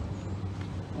office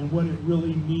and what it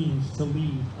really means to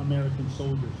lead American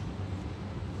soldiers.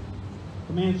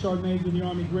 Command Sergeant Major of the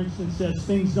Army Grinchton says,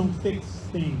 things don't fix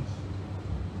things.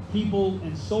 People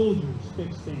and soldiers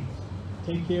fix things.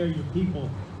 Take care of your people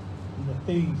and the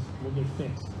things will get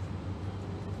fixed.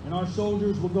 And our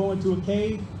soldiers will go into a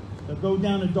cave, they'll go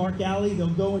down a dark alley, they'll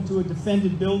go into a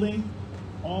defended building,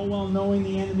 all while knowing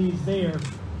the enemy is there,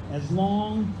 as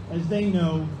long as they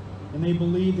know and they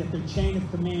believe that their chain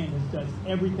of command has done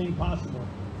everything possible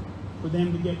for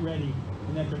them to get ready,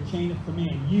 and that their chain of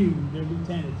command, you, their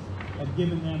lieutenants, have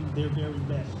given them their very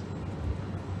best.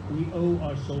 We owe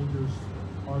our soldiers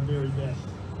our very best.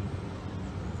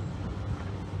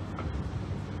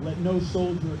 Let no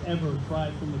soldier ever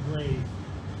cry from the grave,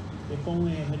 if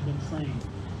only I had been trained.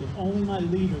 If only my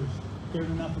leaders cared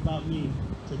enough about me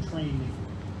to train me.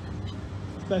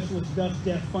 Specialist Duff's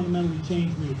death fundamentally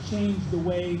changed me. It changed the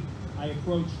way I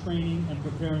approach training and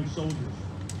preparing soldiers.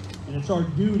 And it's our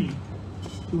duty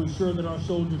to ensure that our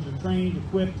soldiers are trained,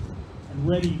 equipped, and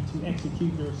ready to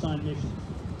execute their assigned missions.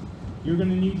 You're going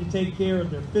to need to take care of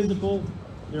their physical,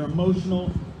 their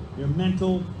emotional, their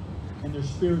mental, and their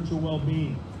spiritual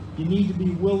well-being. You need to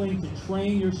be willing to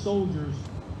train your soldiers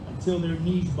until their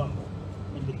knees buckle,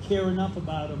 and to care enough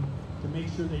about them to make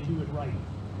sure they do it right.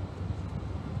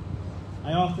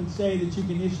 I often say that you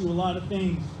can issue a lot of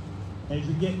things as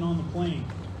you're getting on the plane.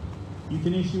 You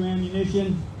can issue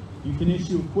ammunition, you can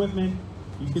issue equipment,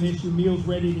 you can issue meals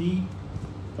ready to eat,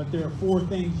 but there are 4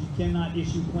 things you cannot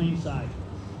issue plane-side.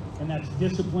 And that's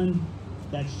discipline,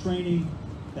 that's training,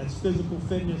 that's physical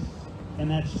fitness, and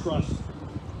that's trust.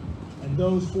 And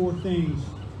those 4 things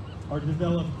are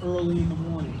developed early in the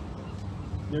morning.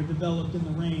 They're developed in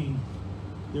the rain.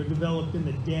 They're developed in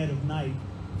the dead of night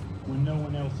when no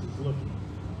one else is looking.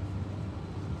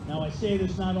 Now, I say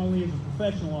this not only as a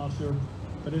professional officer,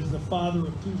 but as the father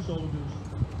of 2 soldiers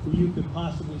who you could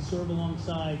possibly serve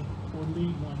alongside or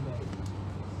lead one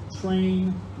day.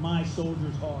 Train my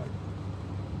soldiers hard.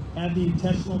 Have the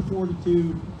intestinal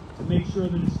fortitude to make sure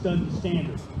that it's done to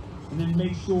standard, and then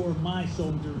make sure my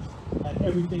soldiers have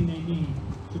everything they need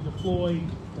to deploy,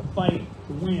 to fight,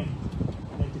 to win,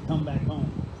 and to come back home.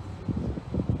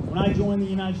 When I joined the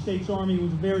United States Army, it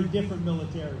was a very different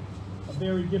military, a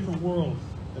very different world.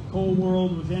 The Cold War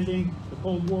was ending.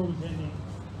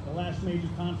 The last major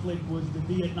conflict was the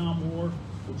Vietnam War,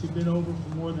 which had been over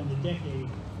for more than a decade,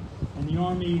 and the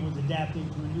Army was adapting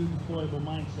to a new deployable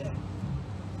mindset.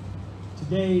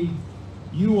 Today,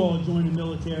 you all join a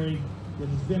military that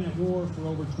has been at war for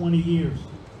over 20 years,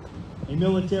 a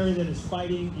military that is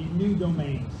fighting in new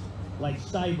domains like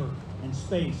cyber and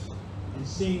space, and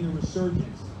seeing the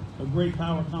resurgence of great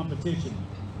power competition.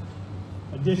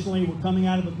 Additionally, we're coming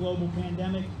out of a global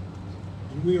pandemic,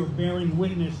 and we are bearing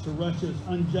witness to Russia's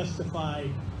unjustified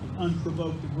and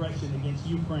unprovoked aggression against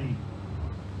Ukraine,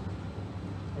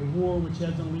 a war which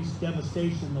has unleashed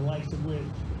devastation, the likes of which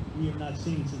we have not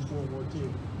seen since World War II.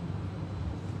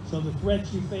 So the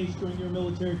threats you face during your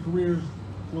military careers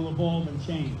will evolve and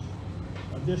change.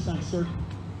 Of this I'm certain.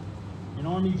 And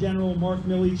Army General Mark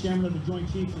Milley, Chairman of the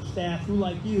Joint Chiefs of Staff, who,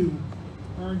 like you,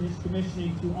 earned his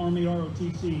commissioning through Army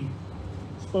ROTC,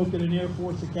 spoke at an Air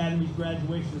Force Academy's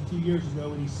graduation a few years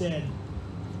ago, and he said,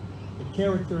 "The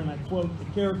character," and I quote, "the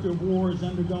character of war is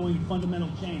undergoing fundamental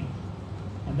change,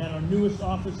 and that our newest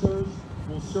officers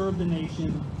will serve the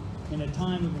nation in a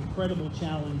time of incredible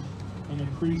challenge and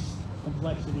increased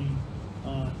complexity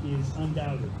is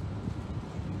undoubted."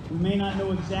 We may not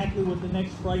know exactly what the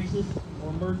next crisis or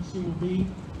emergency will be,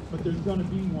 but there's going to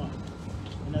be one.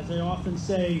 And as I often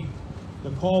say, the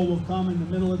call will come in the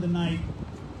middle of the night,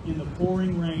 in the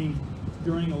pouring rain,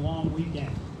 during a long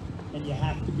weekend, and you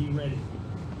have to be ready.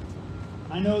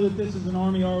 I know that this is an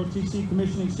Army ROTC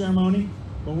commissioning ceremony,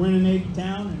 but we're in a Navy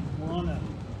town, and we're on a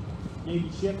Navy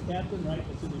ship, Captain, right?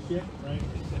 This is a ship, right?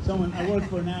 I worked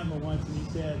for an admiral once, and he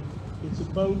said, it's a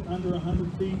boat under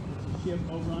 100 feet, it's a ship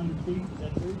over 100 feet. Is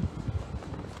that true?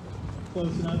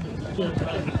 Close enough, it's a ship,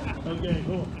 right? Okay,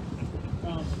 cool.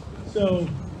 So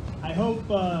I hope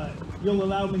you'll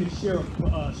allow me to share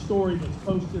a story that's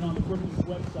posted on the Brookings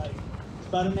website. It's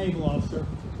about a naval officer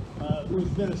who has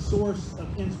been a source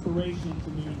of inspiration to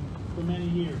me for many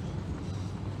years.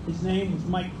 His name was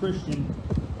Mike Christian,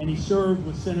 and he served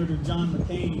with Senator John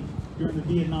McCain during the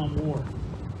Vietnam War.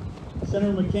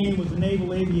 Senator McCain was a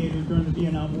naval aviator during the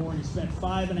Vietnam War, and he spent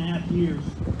 5.5 years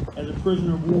as a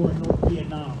prisoner of war in North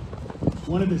Vietnam.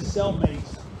 One of his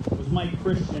cellmates was Mike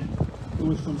Christian, who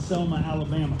was from Selma,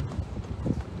 Alabama.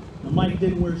 Now, Mike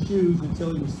didn't wear shoes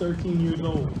until he was 13 years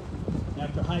old.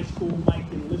 After high school, Mike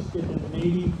enlisted in the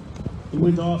Navy. He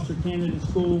went to Officer Candidate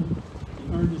School.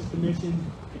 He earned his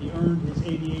commission, and he earned his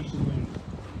aviation wings.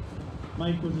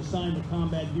 Mike was assigned to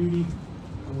combat duty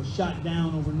and was shot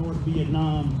down over North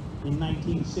Vietnam in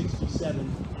 1967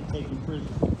 and taken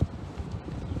prisoner.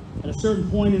 At a certain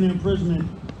point in their imprisonment,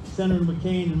 Senator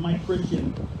McCain and Mike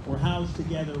Christian were housed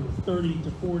together with 30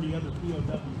 to 40 other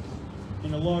POWs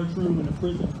in a large room in a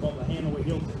prison called the Hanoi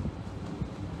Hilton.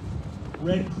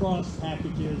 Red Cross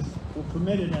packages were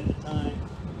permitted at the time,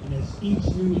 and as each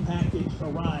new package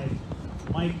arrived,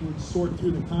 Mike would sort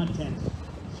through the contents,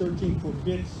 searching for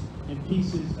bits and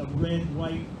pieces of red,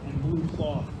 white, and blue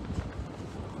cloth.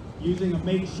 Using a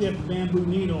makeshift bamboo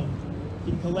needle,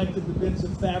 he collected the bits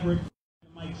of fabric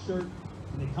in Mike's shirt,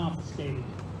 and they confiscated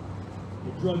it.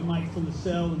 They drugged Mike from the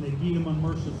cell, and they beat him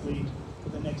unmercifully for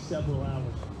the next several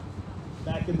hours.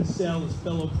 Back in the cell, his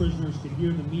fellow prisoners could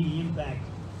hear the meaty impact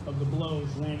of the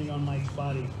blows landing on Mike's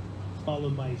body,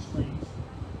 followed by his screams.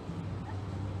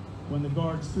 When the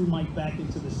guards threw Mike back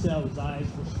into the cell, his eyes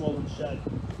were swollen shut,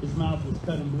 his mouth was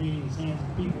cut and bleeding, his hands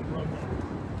and feet were broken,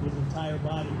 his entire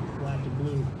body was black and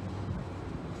blue.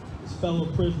 His fellow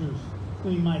prisoners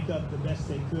cleaned Mike up the best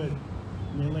they could,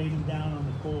 and they laid him down on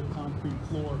the cold concrete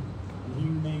floor, and he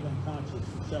remained unconscious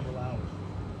for several hours.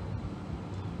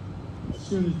 As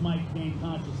soon as Mike gained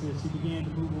consciousness, he began to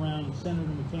move around, and Senator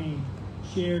McCain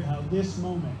shared how this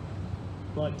moment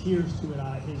brought tears to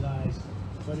his eyes,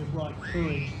 but it brought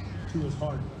courage to his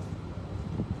heart.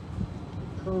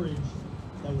 The courage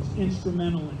that was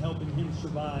instrumental in helping him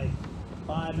survive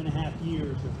 5.5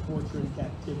 years of torture and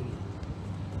captivity.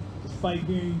 Despite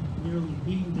being nearly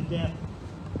beaten to death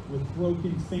with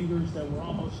broken fingers that were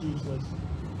almost useless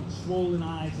and swollen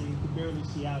eyes that he could barely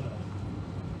see out of,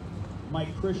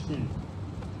 Mike Christian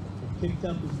had picked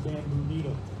up his bamboo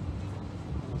needle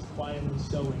and was quietly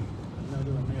sewing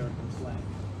another American flag.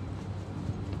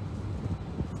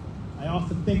 I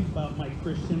often think about Mike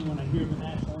Christian when I hear the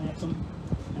national anthem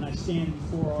and I stand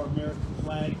before our American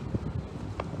flag.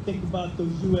 I think about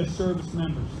those U.S. service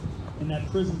members in that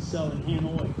prison cell in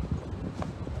Hanoi.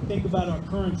 I think about our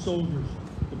current soldiers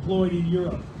deployed in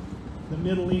Europe, the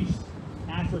Middle East,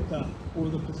 Africa, or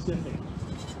the Pacific,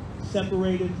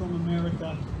 separated from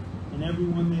America and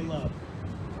everyone they love,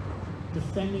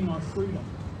 defending our freedom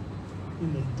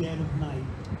in the dead of night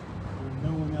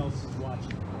when no one else is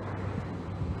watching.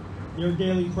 Their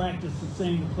daily practice of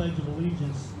saying the Pledge of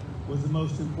Allegiance was the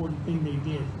most important thing they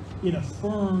did. It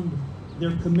affirmed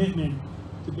their commitment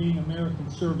to being American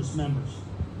service members,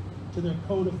 to their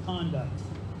code of conduct,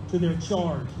 to their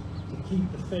charge to keep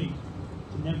the faith,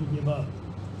 to never give up.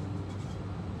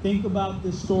 Think about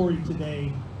this story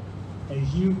today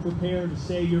as you prepare to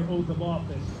say your oath of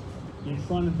office in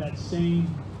front of that same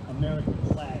American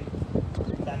flag,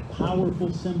 that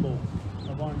powerful symbol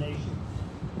of our nation.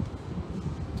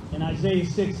 In Isaiah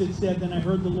 6 it said, "Then I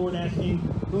heard the Lord asking,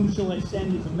 whom shall I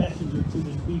send as a messenger to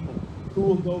this people? Who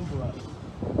will go for us?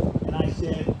 And I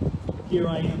said, here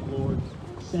I am, Lord,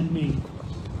 send me."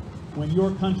 When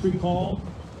your country called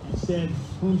and said,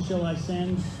 whom shall I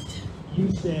send?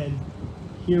 You said,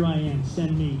 here I am,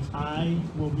 send me. I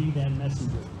will be that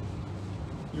messenger.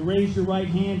 You raised your right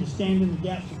hand to stand in the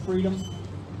gap for freedom.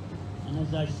 And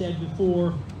as I said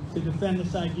before, to defend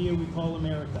this idea we call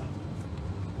America.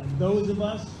 And those of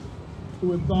us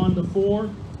who have gone before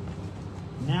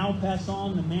now pass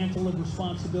on the mantle of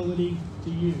responsibility to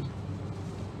you.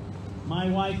 My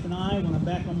wife and I, when I'm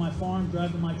back on my farm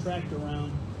driving my tractor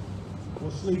around,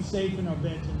 will sleep safe in our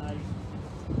beds at night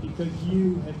because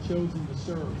you have chosen to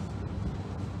serve.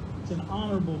 It's an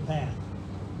honorable path,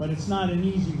 but it's not an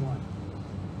easy one.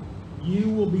 You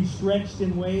will be stretched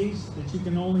in ways that you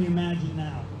can only imagine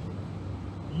now.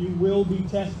 You will be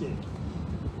tested.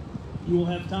 You will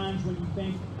have times when you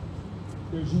think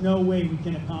there's no way we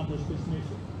can accomplish this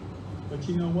mission. But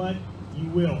you know what? You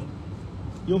will.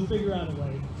 You'll figure out a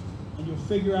way, and you'll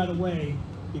figure out a way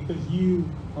because you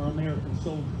are American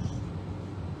soldiers.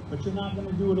 But you're not going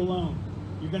to do it alone.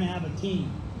 You're going to have a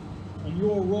team. And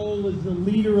your role as the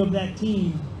leader of that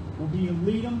team will be to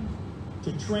lead them,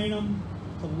 to train them,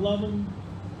 to love them,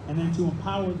 and then to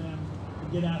empower them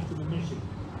to get after the mission.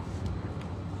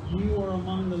 You are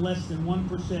among the less than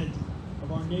 1%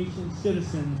 of our nation's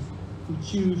citizens who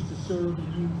choose to serve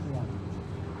in uniform,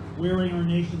 wearing our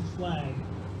nation's flag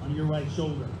on your right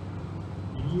shoulder.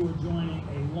 And you are joining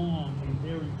a long and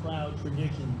very proud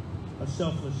tradition of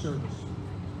selfless service.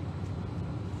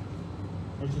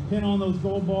 As you pin on those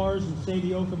gold bars and say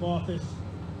the oath of office,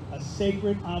 a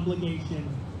sacred obligation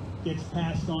gets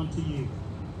passed on to you,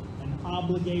 an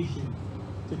obligation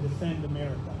to defend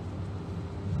America.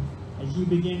 As you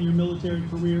begin your military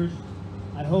careers,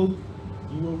 I hope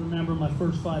you will remember my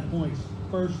first 5 points.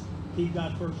 First, keep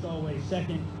God first always.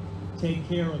 Second, take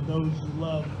care of those you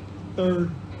love.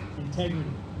 Third, integrity.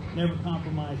 Never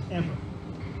compromise, ever.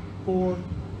 4,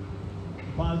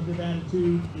 a positive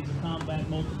attitude is a combat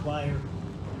multiplier.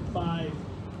 And 5,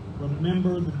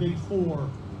 remember the big 4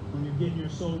 when you're getting your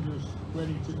soldiers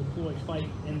ready to deploy, fight,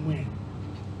 and win.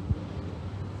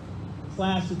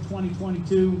 Class of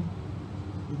 2022,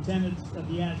 lieutenants of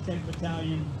the Aztec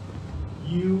Battalion,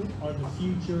 you are the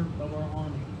future of our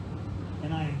Army,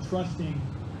 and I am trusting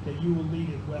that you will lead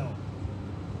it well.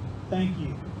 Thank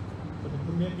you for the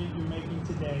commitment you're making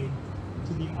today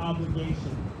to the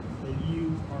obligation that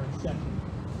you are accepting.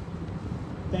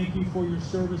 Thank you for your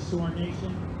service to our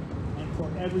nation and for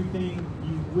everything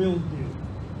you will do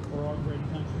for our great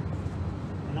country.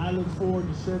 And I look forward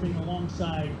to serving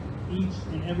alongside each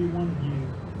and every one of you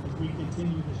as we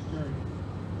continue this journey.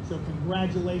 So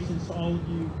congratulations to all of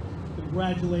you.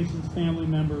 Congratulations, family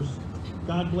members.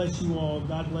 God bless you all.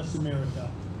 God bless America.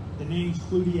 The name's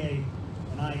Cloutier,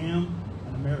 and I am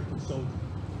an American soldier.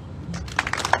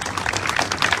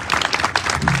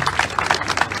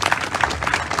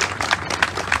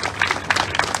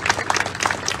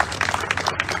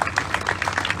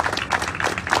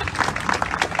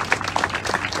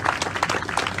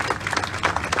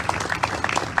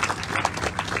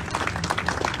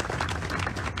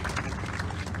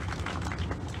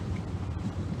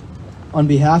 On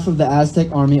behalf of the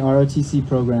Aztec Army ROTC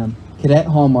program, Cadet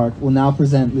Hallmark will now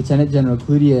present Lieutenant General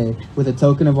Cloutier with a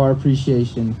token of our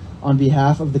appreciation on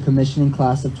behalf of the commissioning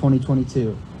class of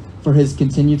 2022 for his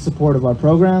continued support of our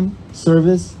program,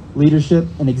 service, leadership,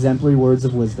 and exemplary words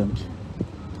of wisdom.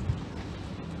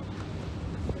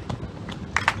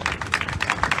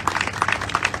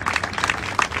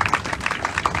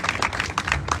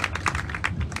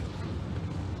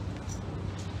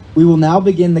 We will now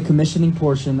begin the commissioning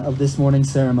portion of this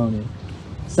morning's ceremony.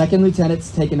 Second lieutenants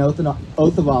take an oath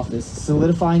of office,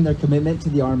 solidifying their commitment to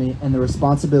the Army and the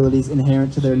responsibilities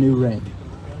inherent to their new rank.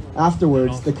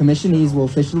 Afterwards, the commissionees will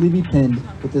officially be pinned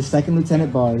with the second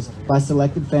lieutenant bars by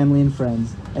selected family and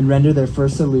friends and render their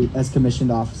first salute as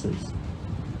commissioned officers.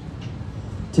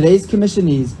 Today's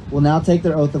commissionees will now take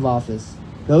their oath of office.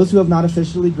 Those who have not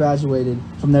officially graduated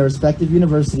from their respective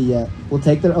university yet will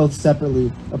take their oath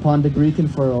separately upon degree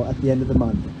conferral at the end of the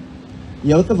month.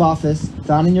 The oath of office,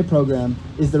 found in your program,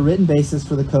 is the written basis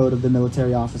for the code of the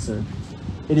military officer.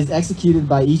 It is executed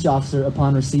by each officer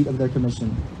upon receipt of their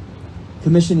commission.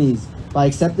 Commissionees, by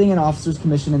accepting an officer's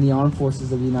commission in the Armed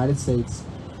Forces of the United States,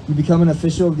 you become an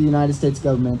official of the United States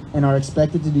government and are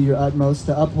expected to do your utmost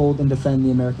to uphold and defend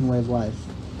the American way of life.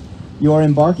 You are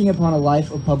embarking upon a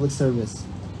life of public service,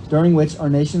 during which our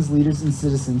nation's leaders and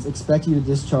citizens expect you to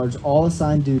discharge all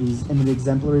assigned duties in an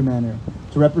exemplary manner,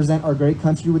 to represent our great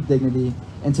country with dignity,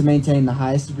 and to maintain the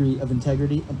highest degree of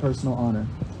integrity and personal honor.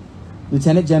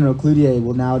 Lieutenant General Cloutier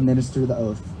will now administer the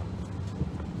oath.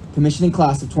 Commissioning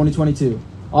class of 2022,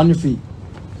 on your feet.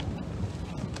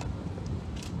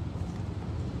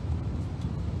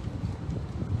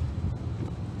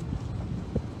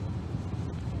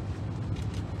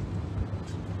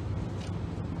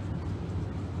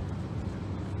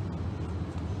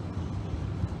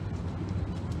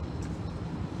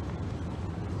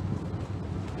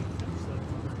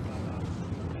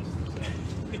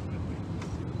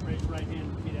 Raise your right hand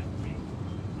and repeat after me.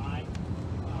 I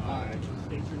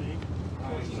state your name.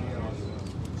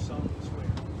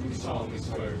 Do solemnly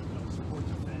swear.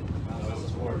 I will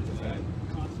support and defend.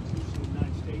 The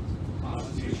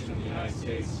Constitution of the United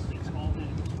States.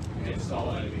 Against all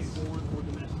enemies.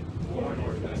 Foreign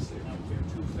or domestic. I will bear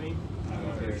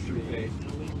true faith.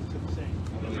 And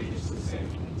allegiance to the same.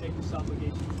 I take this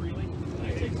obligation freely.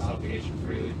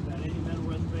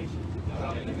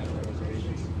 Without any mental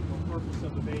reservation. For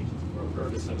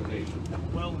purpose of evasion. I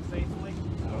will well and faithfully.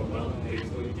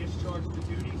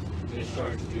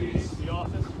 Discharge the duties.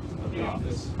 Of the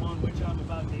office. Upon which I'm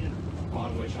about to enter.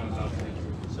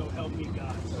 So help me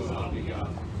God.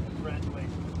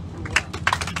 Congratulations. You're well.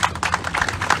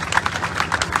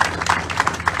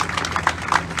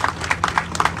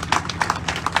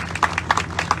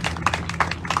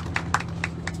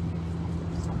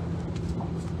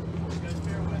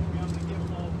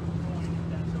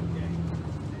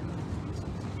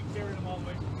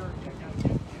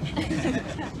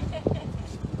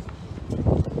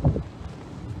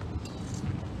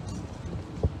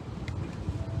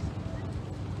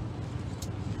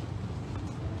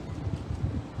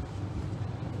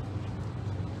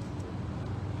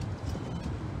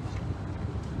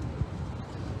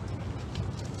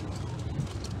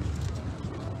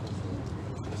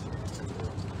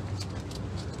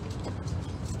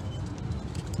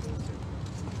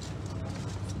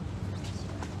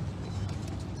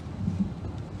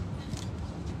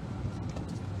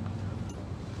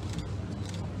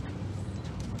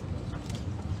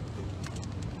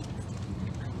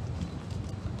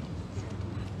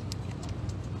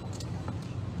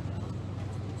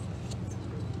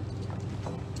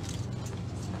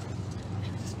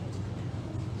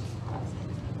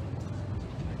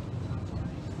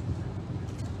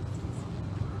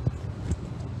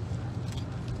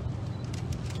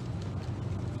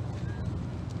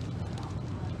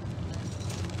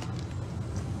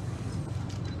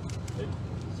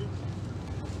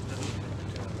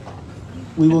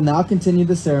 We will now continue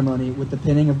the ceremony with the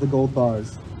pinning of the gold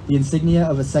bars, the insignia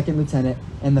of a second lieutenant,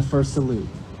 and the first salute.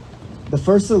 The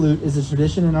first salute is a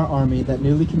tradition in our Army that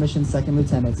newly commissioned second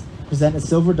lieutenants present a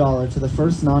silver dollar to the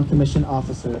first non-commissioned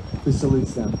officer who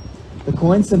salutes them. The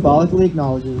coin symbolically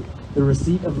acknowledges the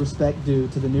receipt of respect due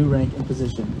to the new rank and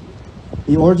position.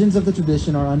 The origins of the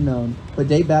tradition are unknown, but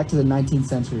date back to the 19th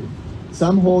century.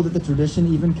 Some hold that the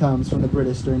tradition even comes from the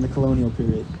British during the colonial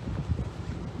period.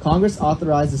 Congress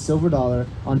authorized the silver dollar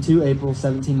on 2 April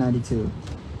 1792.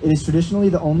 It is traditionally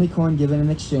the only coin given in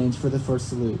exchange for the first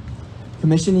salute.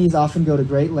 Commissionees often go to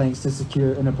great lengths to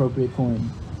secure an appropriate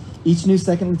coin. Each new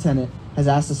second lieutenant has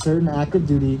asked a certain active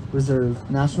duty,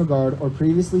 reserve, National Guard, or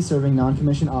previously serving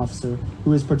non-commissioned officer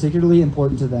who is particularly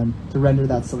important to them to render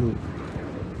that salute.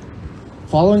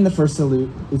 Following the first salute,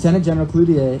 Lieutenant General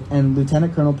Cloutier and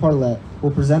Lieutenant Colonel Parlett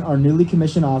will present our newly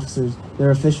commissioned officers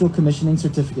their official commissioning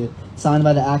certificate signed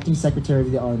by the Acting Secretary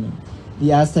of the Army,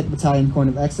 the Aztec Battalion Coin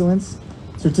of Excellence,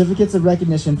 certificates of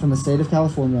recognition from the state of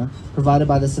California provided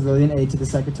by the civilian aide to the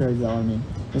Secretary of the Army,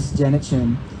 Ms. Janet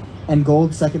Chin, and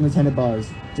gold second lieutenant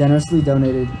bars, generously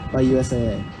donated by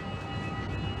USAA.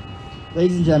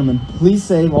 Ladies and gentlemen, please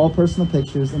save all personal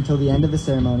pictures until the end of the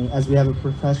ceremony as we have a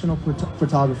professional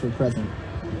photographer present.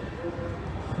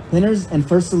 Pinners and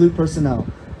first salute personnel,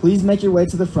 please make your way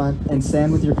to the front and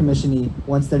stand with your commissionee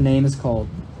once their name is called.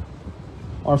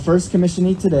 Our first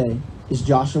commissionee today is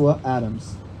Joshua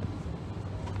Adams.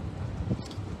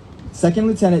 Second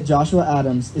Lieutenant Joshua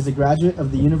Adams is a graduate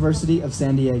of the University of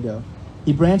San Diego.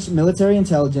 He branched military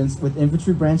intelligence with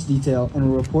Infantry Branch Detail and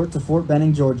will report to Fort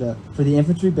Benning, Georgia for the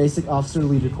Infantry Basic Officer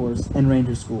Leader Course and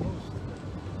Ranger School.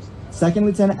 Second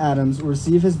Lieutenant Adams will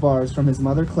receive his bars from his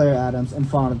mother Claire Adams and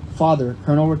father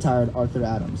Colonel Retired Arthur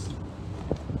Adams.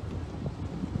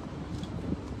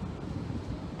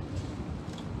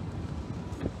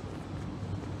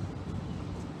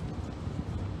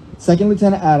 Second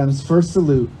Lieutenant Adams' first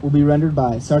salute will be rendered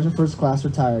by Sergeant First Class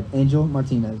Retired Angel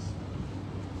Martinez.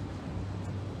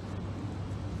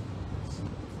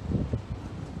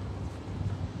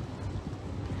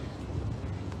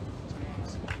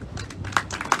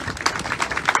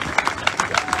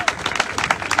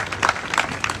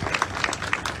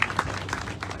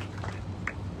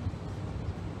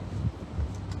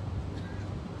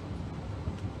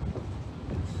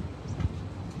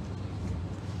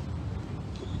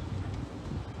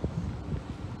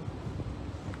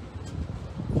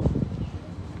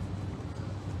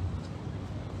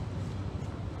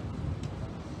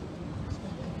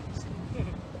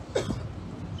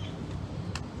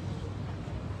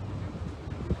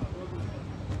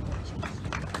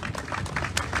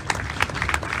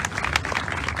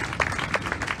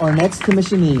 Our next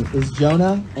commissionee is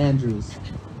Jonah Andrews.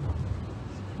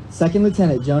 Second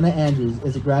Lieutenant Jonah Andrews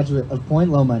is a graduate of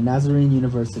Point Loma Nazarene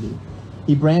University.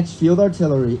 He branched Field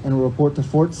Artillery and will report to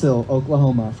Fort Sill,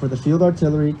 Oklahoma for the Field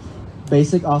Artillery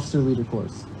Basic Officer Leader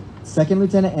Course. Second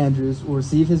Lieutenant Andrews will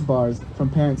receive his bars from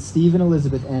parents Steve and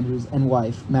Elizabeth Andrews and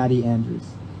wife Maddie Andrews.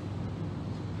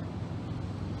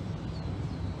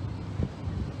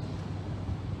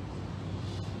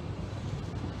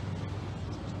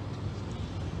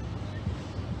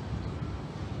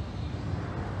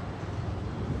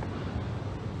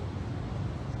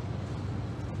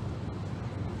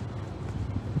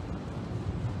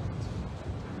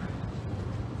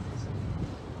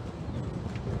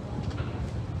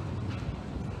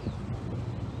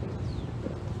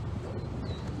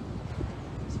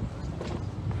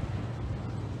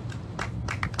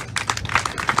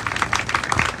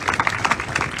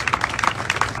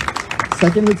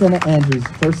 Second Lieutenant Andrews'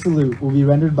 first salute will be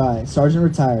rendered by Sergeant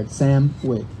Retired Sam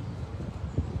Wick.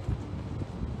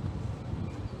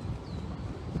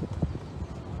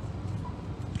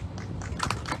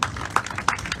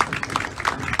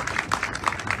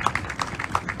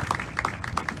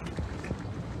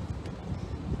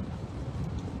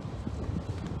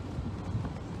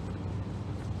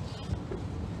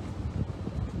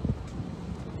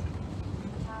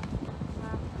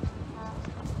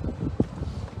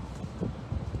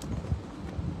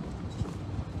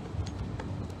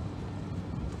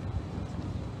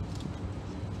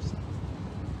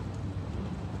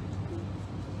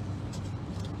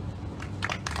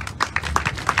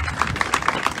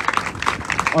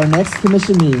 Our next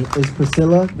commissionee is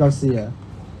Priscilla Garcia.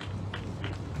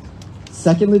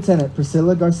 Second Lieutenant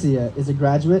Priscilla Garcia is a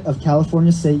graduate of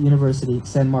California State University,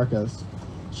 San Marcos.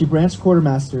 She branched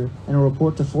quartermaster and will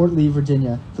report to Fort Lee,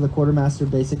 Virginia for the Quartermaster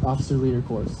Basic Officer Leader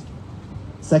Course.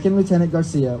 Second Lieutenant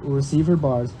Garcia will receive her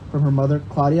bars from her mother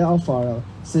Claudia Alfaro,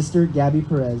 sister Gabby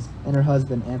Perez, and her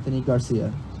husband Anthony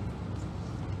Garcia.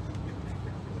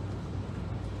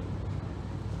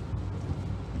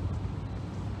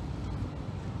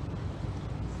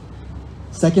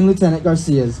 Second Lieutenant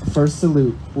Garcia's first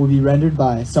salute will be rendered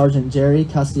by Sergeant Jerry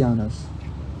Castellanos.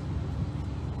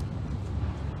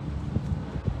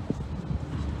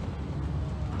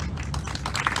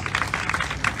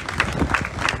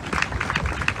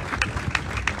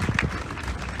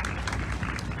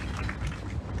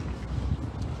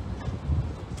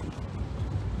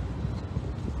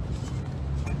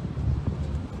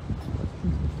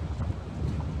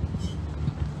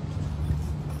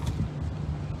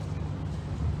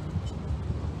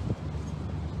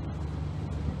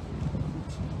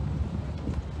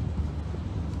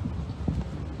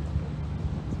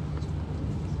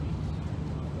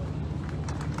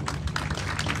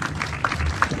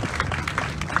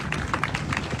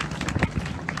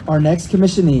 Our next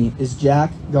commissionee is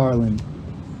Jack Garland.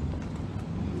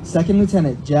 Second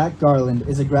Lieutenant Jack Garland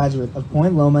is a graduate of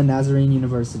Point Loma Nazarene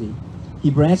University. He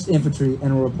branched infantry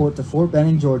and will report to Fort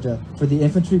Benning, Georgia for the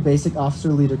Infantry Basic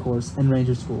Officer Leader Course and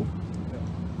Ranger School.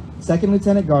 Second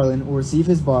Lieutenant Garland will receive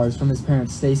his bars from his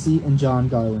parents Stacy and John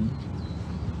Garland.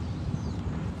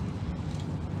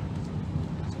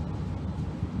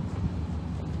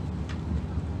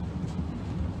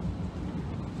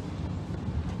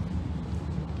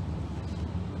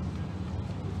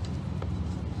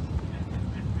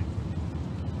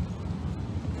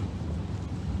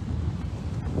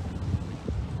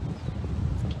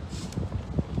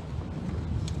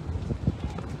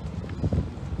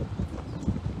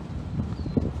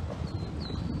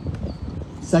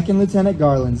 Second Lieutenant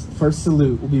Garland's first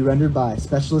salute will be rendered by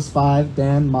Specialist 5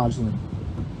 Dan Modglin.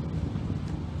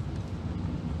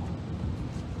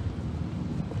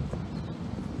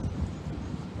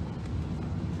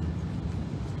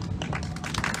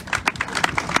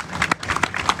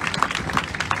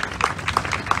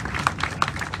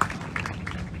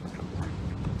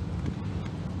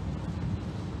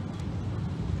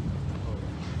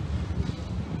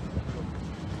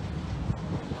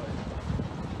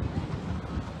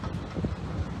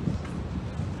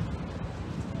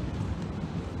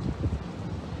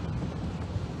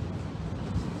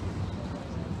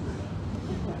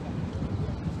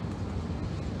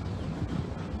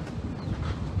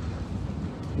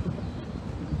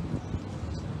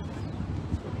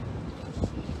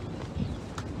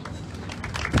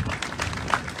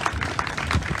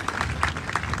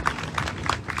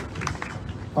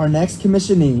 Our next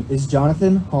commissionee is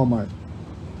Jonathan Hallmark.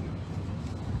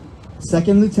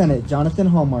 Second Lieutenant Jonathan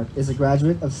Hallmark is a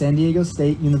graduate of San Diego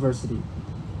State University.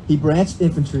 He branched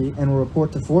infantry and will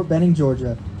report to Fort Benning,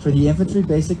 Georgia for the Infantry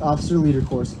Basic Officer Leader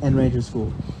Course and Ranger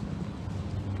School.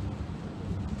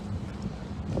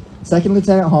 Second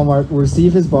Lieutenant Hallmark will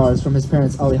receive his bars from his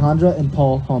parents Alejandra and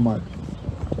Paul Hallmark.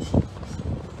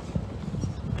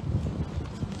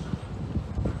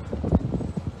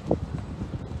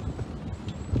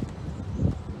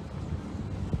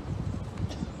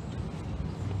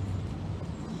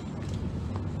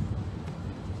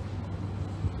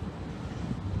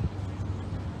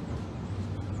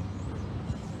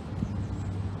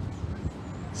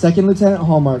 Second Lieutenant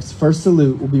Hallmark's first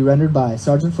salute will be rendered by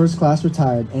Sergeant First Class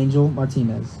Retired Angel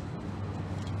Martinez.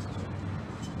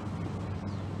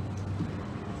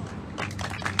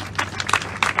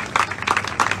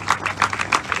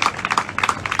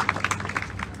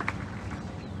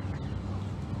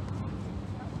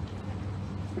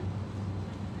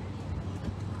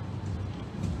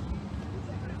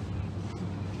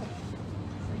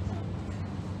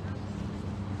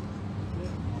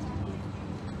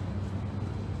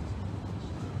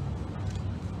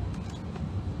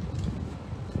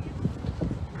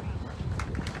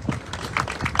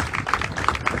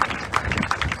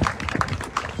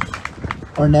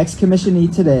 Our next commissionee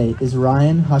today is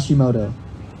Ryan Hashimoto.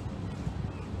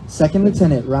 Second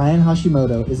Lieutenant Ryan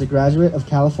Hashimoto is a graduate of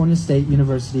California State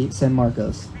University, San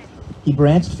Marcos. He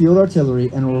branched field artillery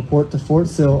and will report to Fort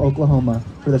Sill, Oklahoma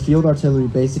for the Field Artillery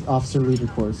Basic Officer Leader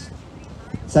Course.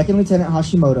 Second Lieutenant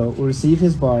Hashimoto will receive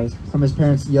his bars from his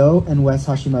parents Yo and Wes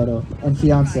Hashimoto and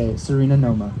fiancée Serena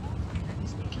Noma.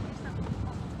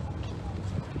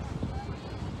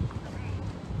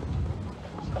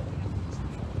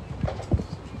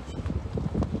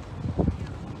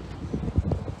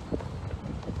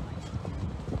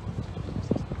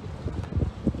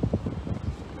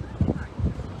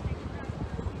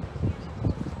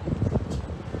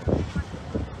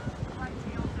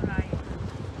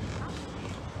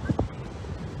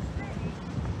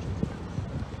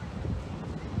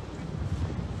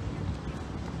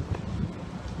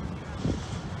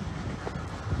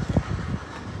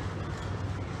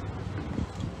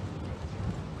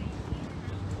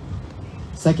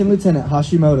 Second Lieutenant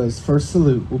Hashimoto's first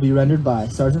salute will be rendered by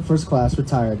Sergeant First Class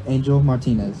Retired Angel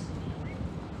Martinez.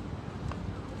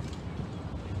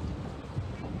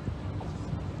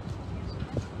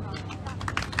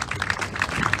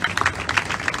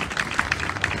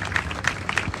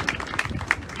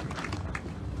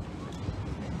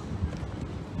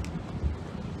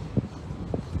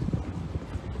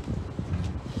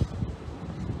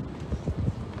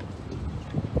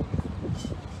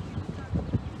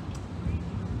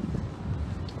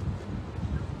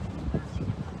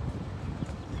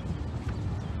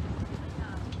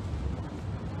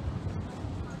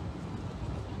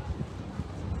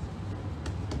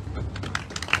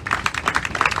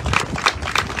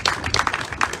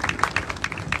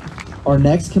 Our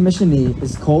next commissionee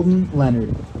is Colton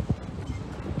Leonard.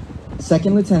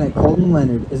 Second Lieutenant Colton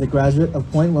Leonard is a graduate of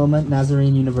Point Loma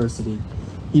Nazarene University.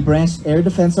 He branched Air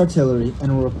Defense Artillery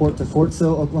and will report to Fort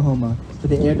Sill, Oklahoma for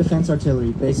the Air Defense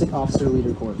Artillery Basic Officer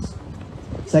Leader Course.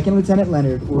 Second Lieutenant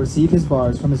Leonard will receive his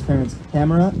bars from his parents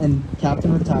Tamara and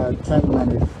Captain Retired Trenton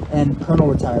Leonard and Colonel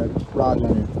Retired Rod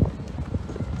Leonard.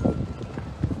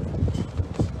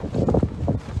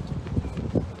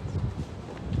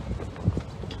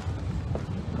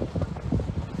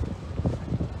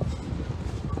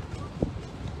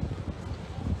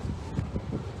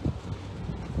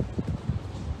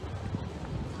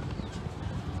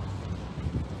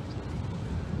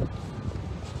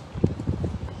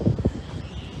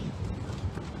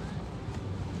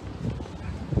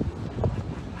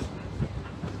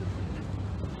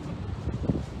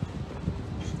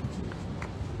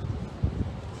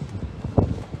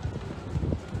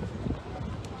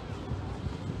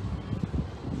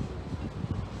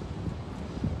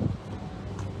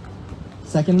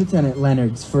 Second Lieutenant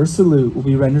Leonard's first salute will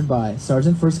be rendered by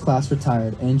Sergeant First Class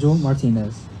Retired Angel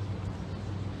Martinez.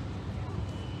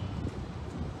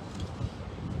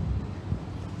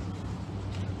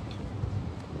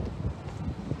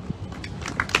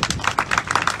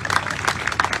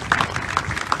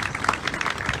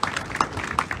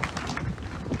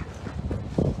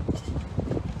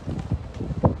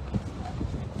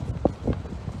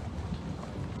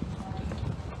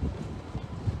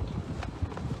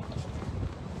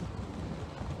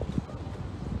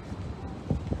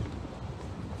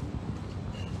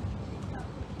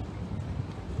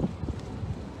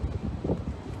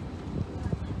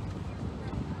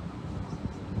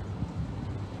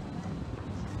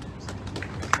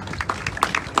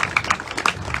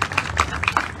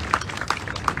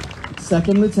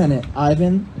 Second Lieutenant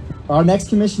Ivan, our next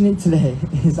commissionee today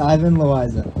is Ivan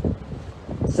Loiza.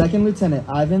 Second Lieutenant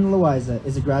Ivan Loiza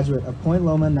is a graduate of Point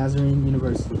Loma Nazarene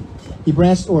University. He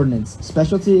branched Ordnance,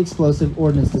 Specialty Explosive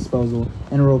Ordnance Disposal,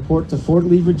 and will report to Fort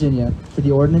Lee, Virginia for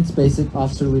the Ordnance Basic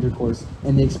Officer Leader Course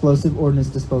and the Explosive Ordnance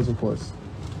Disposal Course.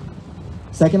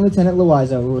 Second Lieutenant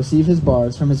Loiza will receive his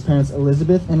bars from his parents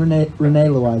Elizabeth and Renee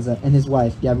Loiza and his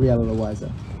wife Gabriella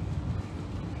Loiza.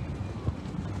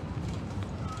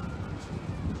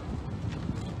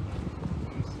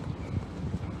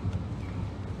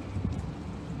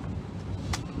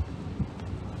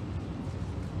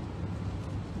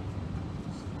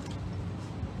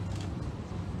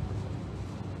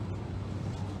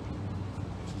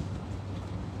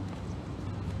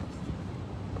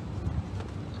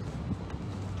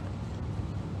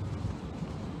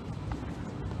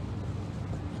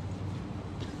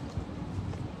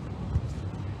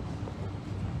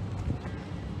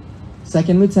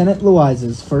 Second Lieutenant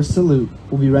Loiza's first salute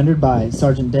will be rendered by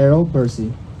Sergeant Daryl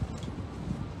Bursey.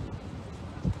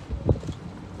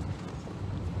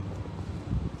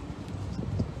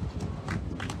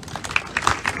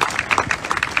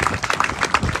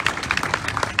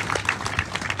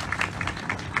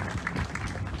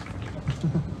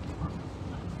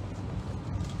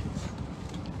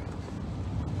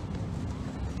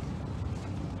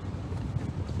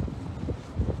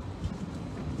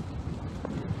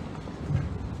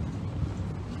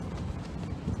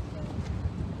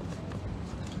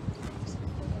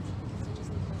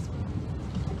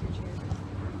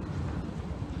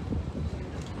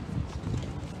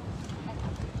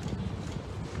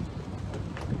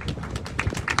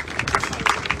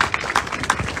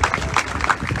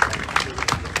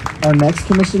 Our next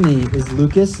commissionee is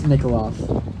Lucas Nikoloff.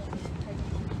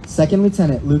 Second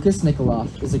Lieutenant Lucas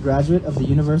Nikoloff is a graduate of the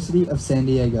University of San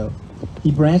Diego.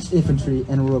 He branched infantry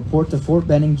and will report to Fort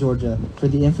Benning, Georgia for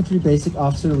the Infantry Basic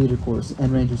Officer Leader Course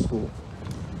and Ranger School.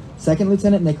 Second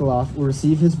Lieutenant Nikoloff will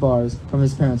receive his bars from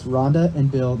his parents Rhonda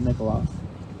and Bill Nikoloff.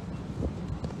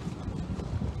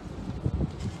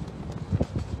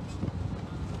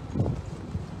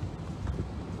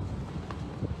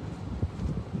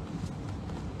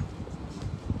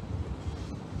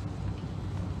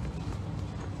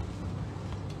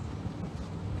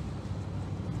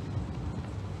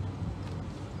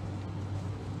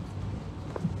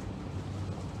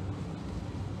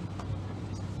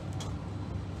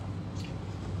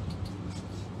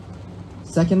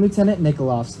 Second Lieutenant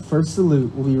Nikoloff's first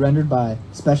salute will be rendered by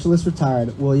Specialist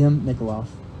Retired William Nikoloff.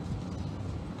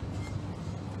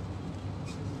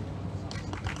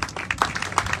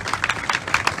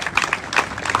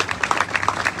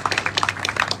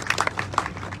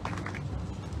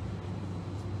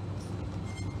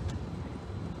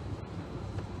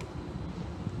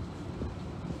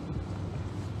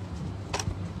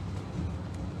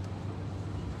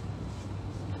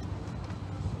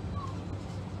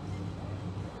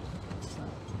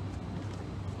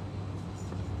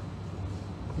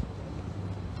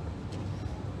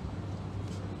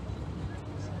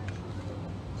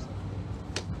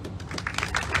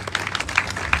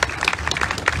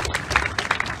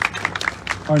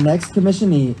 Our next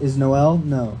commissionee is Noel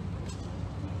No.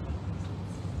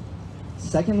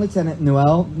 Second Lieutenant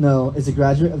Noel No is a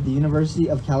graduate of the University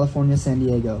of California, San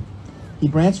Diego. He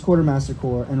branched Quartermaster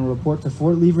Corps and will report to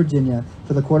Fort Lee, Virginia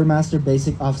for the Quartermaster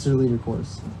Basic Officer Leader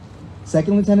course.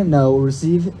 Second Lieutenant No will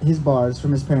receive his bars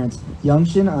from his parents, Young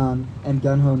Shin An and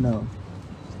Gun Ho No.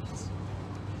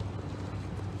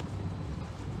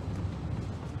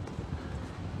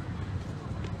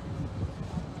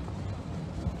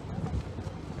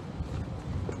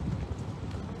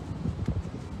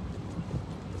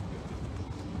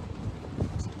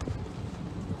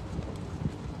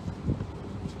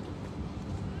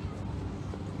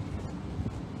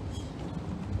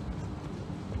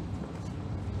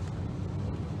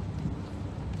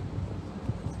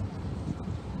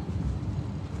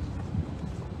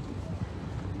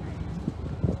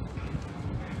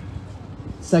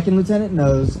 Second Lieutenant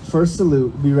No's first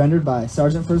salute will be rendered by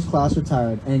Sergeant First Class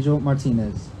Retired Angel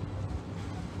Martinez.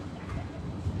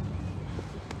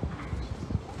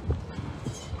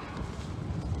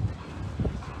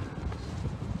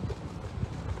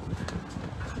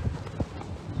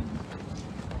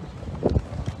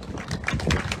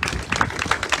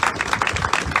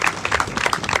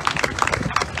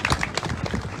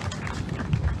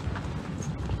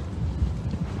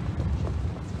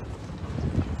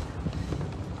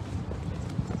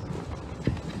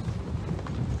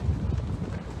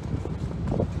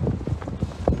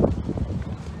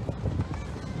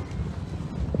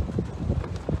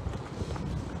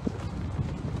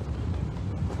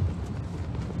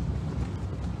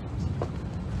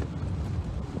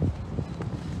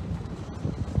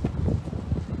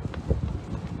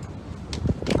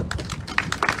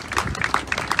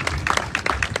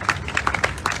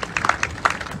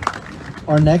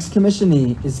 Our next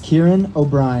commissionee is Kieran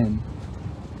O'Brien.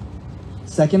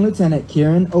 Second Lieutenant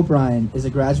Kieran O'Brien is a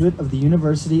graduate of the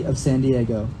University of San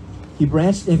Diego. He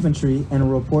branched infantry and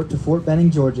will report to Fort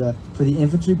Benning, Georgia for the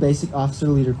Infantry Basic Officer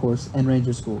Leader course and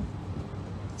Ranger School.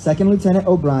 Second Lieutenant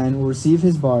O'Brien will receive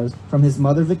his bars from his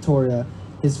mother Victoria,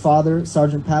 his father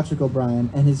Sergeant Patrick O'Brien,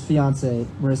 and his fiancée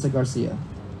Marissa Garcia.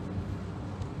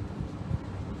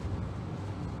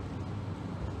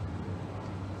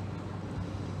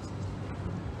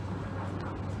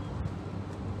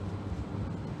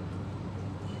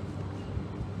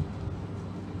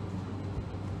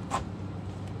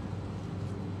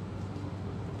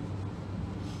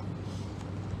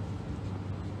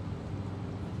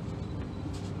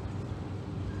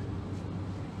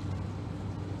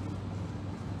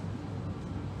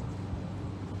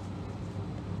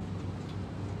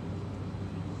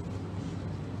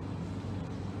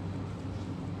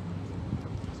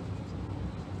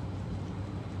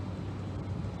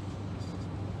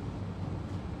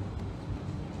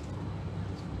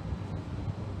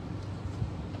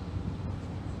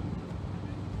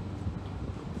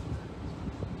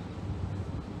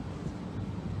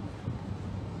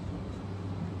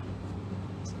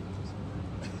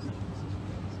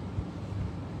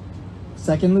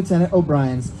 Second Lieutenant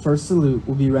O'Brien's first salute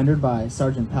will be rendered by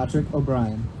Sergeant Patrick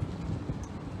O'Brien.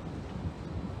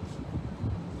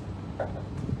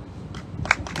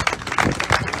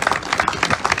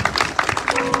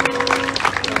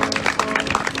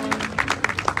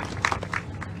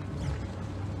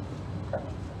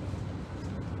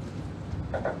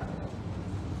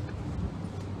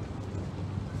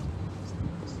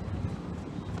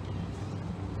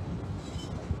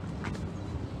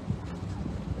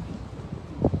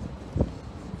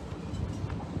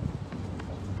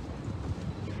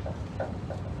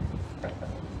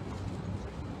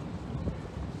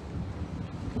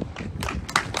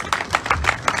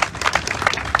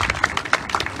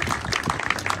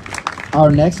 Our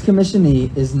next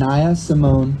commissionee is Naya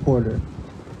Simone Porter.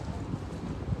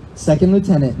 Second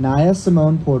Lieutenant Naya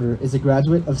Simone Porter is a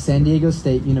graduate of San Diego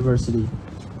State University.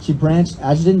 She branched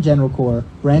Adjutant General Corps,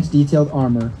 Branch Detailed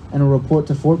Armor, and will report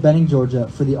to Fort Benning, Georgia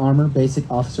for the Armor Basic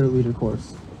Officer Leader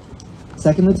course.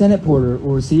 Second Lieutenant Porter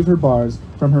will receive her bars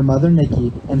from her mother,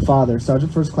 Nikki, and father,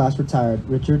 Sergeant First Class Retired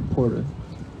Richard Porter.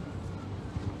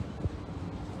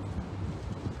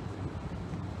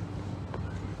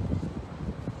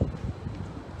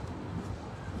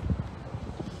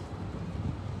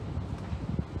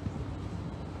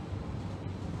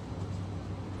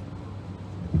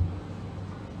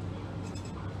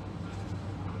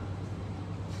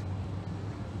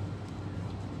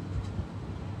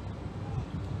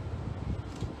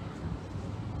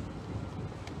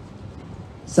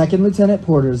 Second Lieutenant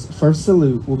Porter's first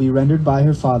salute will be rendered by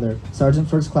her father, Sergeant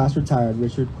First Class Retired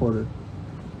Richard Porter.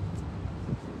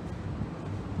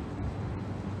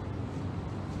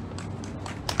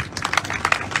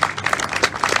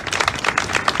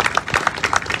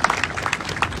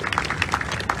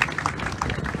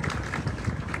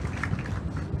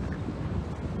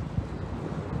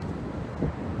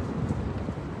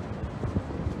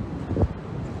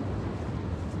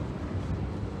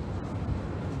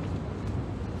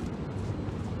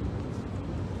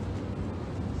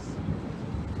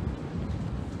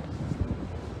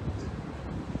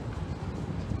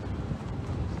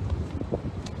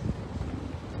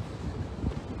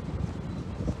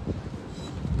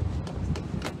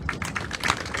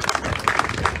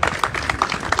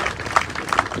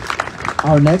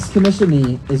 Our next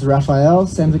commissionee is Rafael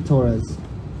Sanvictorez.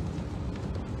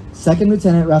 Second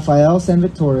Lieutenant Rafael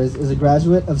Sanvictorez is a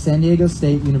graduate of San Diego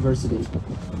State University.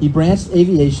 He branched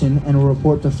aviation and will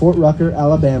report to Fort Rucker,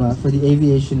 Alabama for the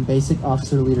Aviation Basic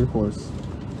Officer Leader course.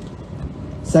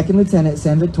 Second Lieutenant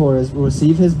Sanvictorez will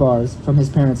receive his bars from his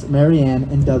parents Mary Ann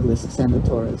and Douglas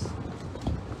Sanvictorez.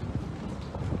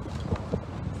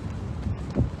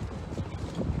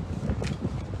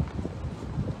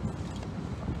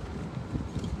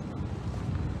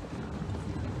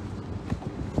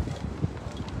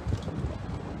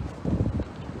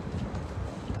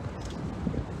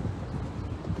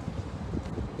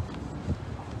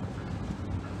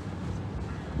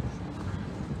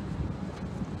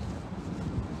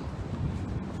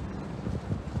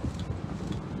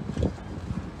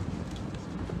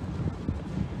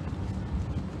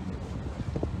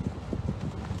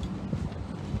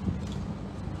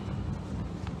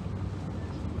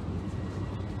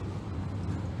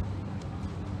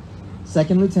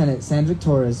 Second Lieutenant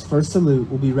Sanvictorez' first salute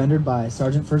will be rendered by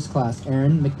Sergeant First Class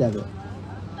Aaron McDevitt.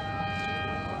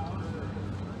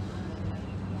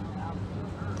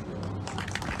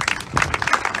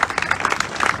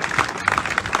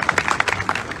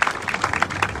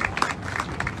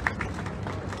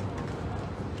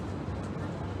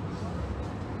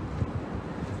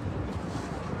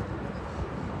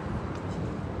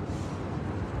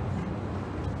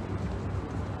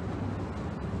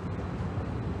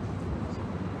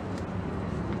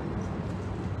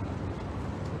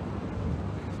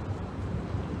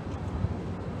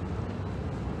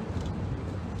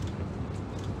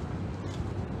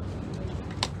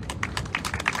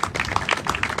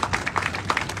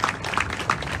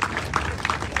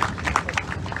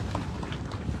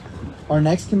 Our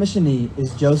next commissionee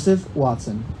is Joseph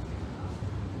Watson.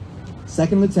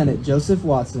 Second Lieutenant Joseph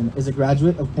Watson is a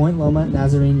graduate of Point Loma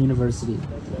Nazarene University.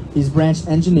 He's branch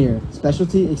engineer,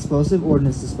 specialty explosive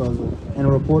ordnance disposal, and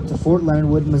will report to Fort Leonard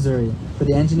Wood, Missouri for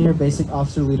the Engineer Basic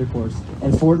Officer Leader course,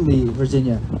 and Fort Lee,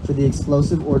 Virginia for the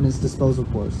Explosive Ordnance Disposal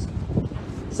course.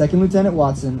 Second Lieutenant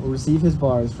Watson will receive his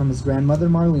bars from his grandmother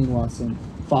Marlene Watson,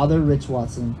 father Rich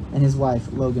Watson, and his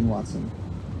wife Logan Watson.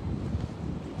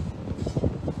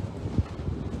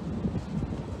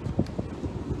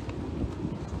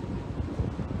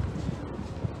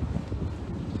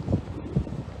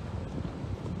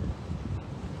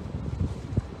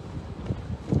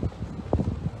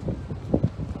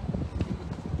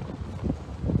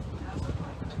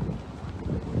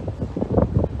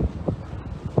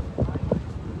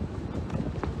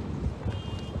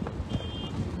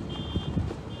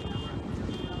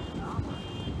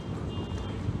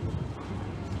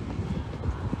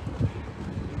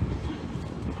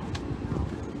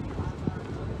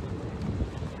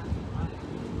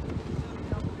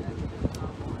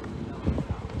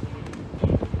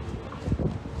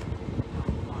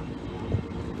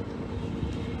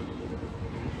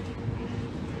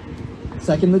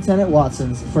 Second Lieutenant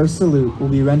Watson's first salute will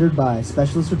be rendered by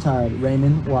Specialist Retired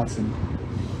Raymond Watson.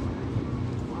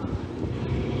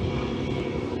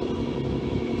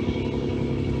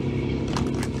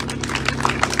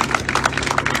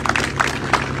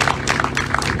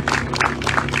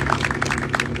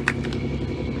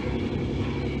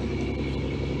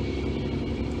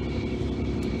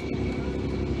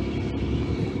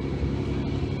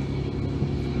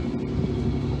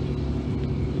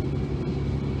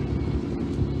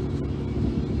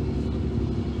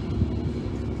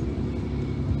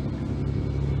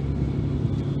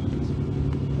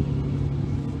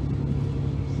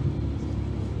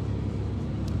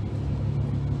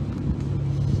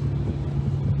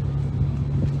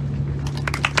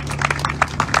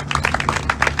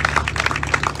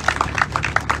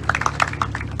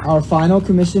 Our final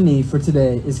commissionee for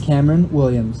today is Cameron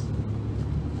Williams.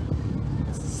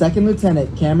 Second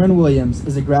Lieutenant Cameron Williams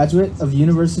is a graduate of the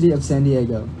University of San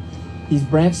Diego. He's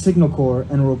Branch Signal Corps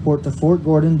and will report to Fort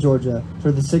Gordon, Georgia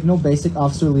for the Signal Basic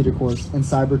Officer Leader Course and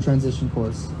Cyber Transition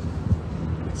Course.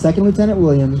 Second Lieutenant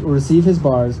Williams will receive his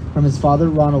bars from his father,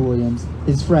 Ronald Williams,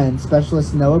 his friend,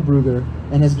 Specialist Noah Bruger,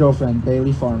 and his girlfriend,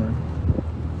 Bailey Farmer.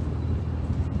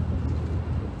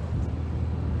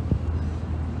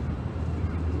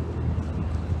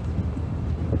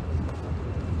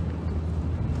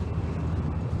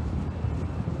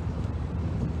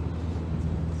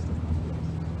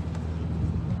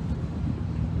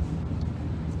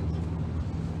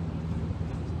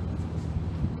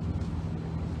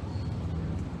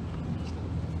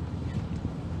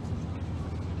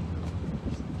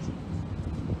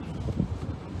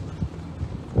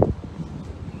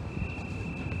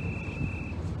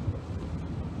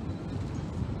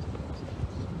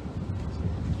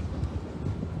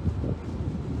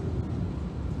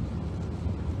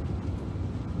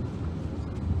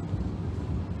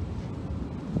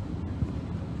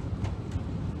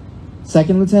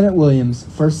 Second Lieutenant Williams'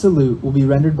 first salute will be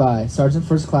rendered by Sergeant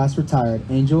First Class Retired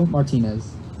Angel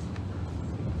Martinez.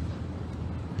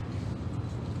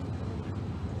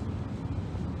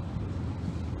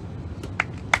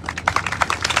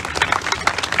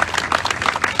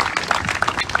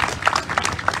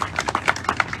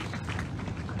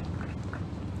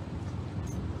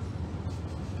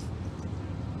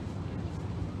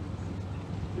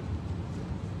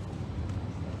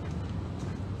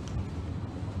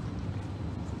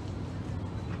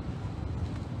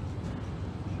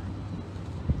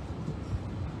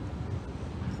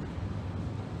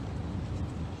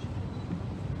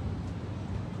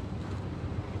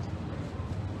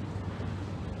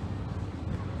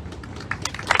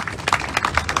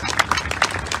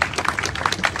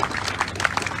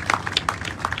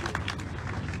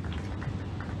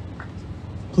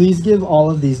 Please give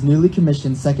all of these newly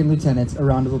commissioned second lieutenants a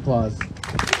round of applause.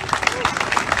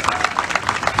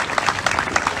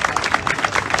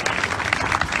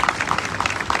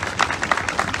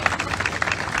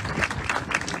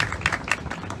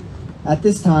 At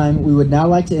this time, we would now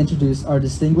like to introduce our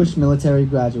distinguished military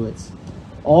graduates.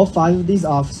 All 5 of these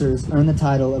officers earn the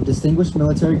title of Distinguished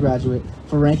Military Graduate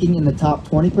for ranking in the top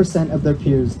 20% of their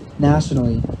peers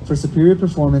nationally for superior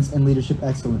performance and leadership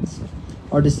excellence.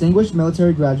 Our distinguished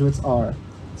military graduates are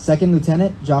Second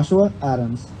Lieutenant Joshua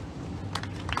Adams,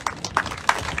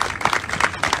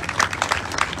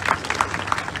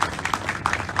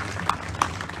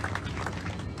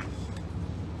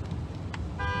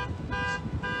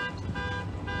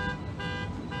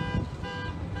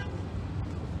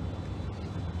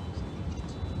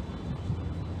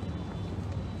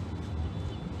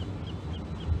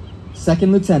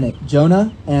 Second Lieutenant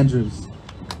Jonah Andrews,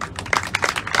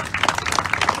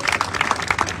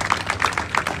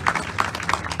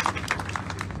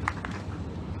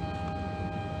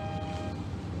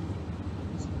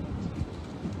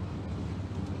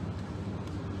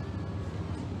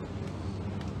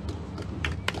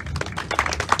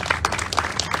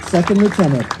 Second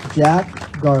Lieutenant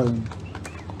Jack Garland,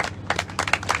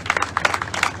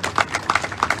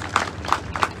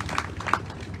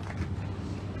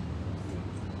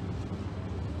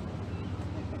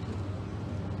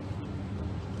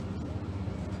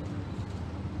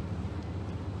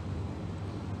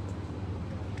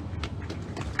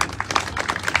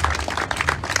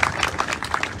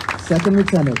 Second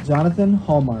Lieutenant Jonathan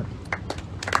Hallmark,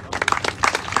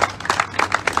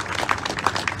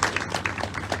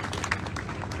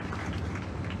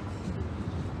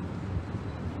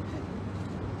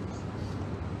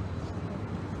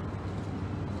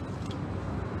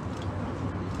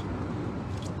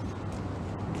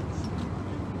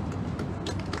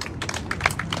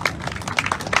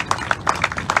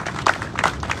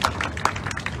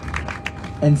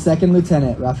 and Second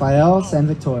Lieutenant Rafael San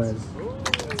Victorez.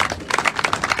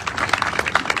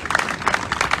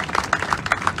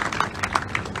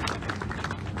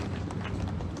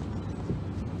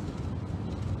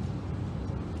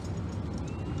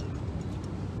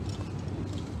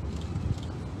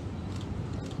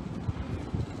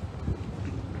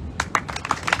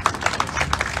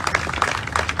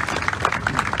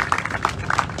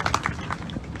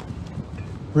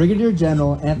 Brigadier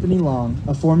General Anthony Long,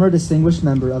 a former distinguished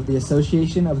member of the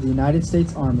Association of the United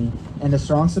States Army and a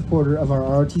strong supporter of our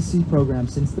ROTC program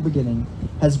since the beginning,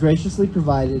 has graciously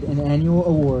provided an annual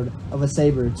award of a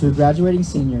saber to a graduating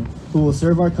senior who will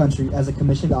serve our country as a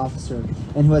commissioned officer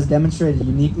and who has demonstrated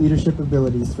unique leadership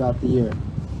abilities throughout the year.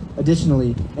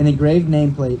 Additionally, an engraved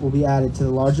nameplate will be added to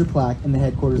the larger plaque in the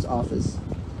headquarters office.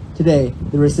 Today,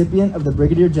 the recipient of the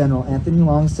Brigadier General Anthony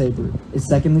Long Sabre is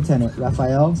Second Lieutenant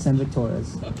Rafael San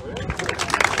Victorez.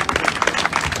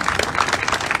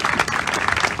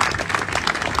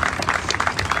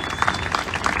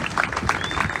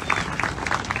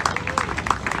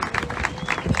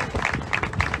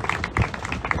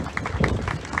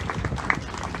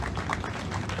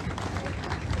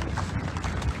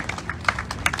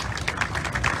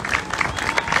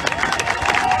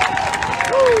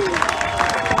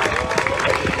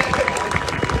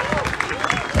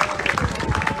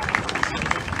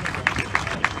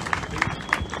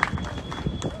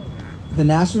 The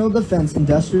National Defense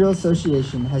Industrial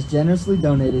Association has generously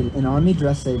donated an Army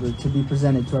dress saber to be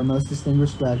presented to our most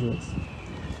distinguished graduates.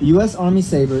 The U.S. Army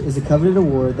Saber is a coveted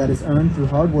award that is earned through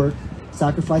hard work,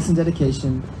 sacrifice, and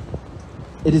dedication.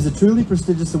 It is a truly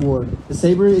prestigious award. The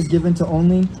saber is given to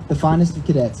only the finest of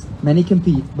cadets. Many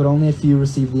compete, but only a few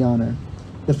receive the honor.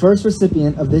 The first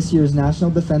recipient of this year's National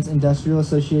Defense Industrial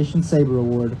Association Saber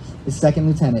Award is Second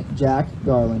Lieutenant Jack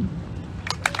Garland.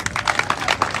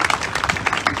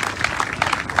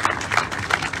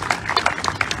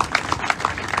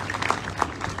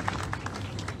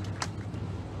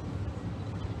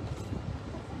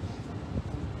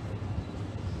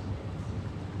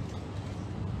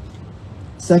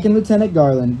 Second Lieutenant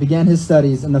Garland began his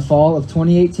studies in the fall of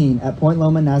 2018 at Point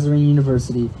Loma Nazarene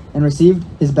University and received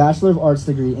his Bachelor of Arts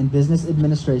degree in Business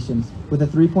Administration with a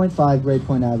 3.5 grade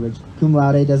point average, cum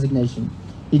laude designation.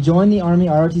 He joined the Army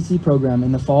ROTC program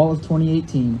in the fall of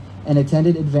 2018 and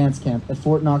attended advance camp at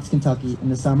Fort Knox, Kentucky in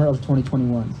the summer of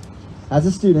 2021. As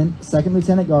a student, Second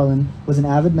Lieutenant Garland was an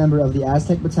avid member of the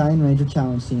Aztec Battalion Ranger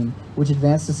Challenge Team, which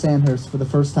advanced to Sandhurst for the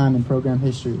first time in program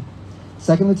history.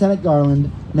 Second Lieutenant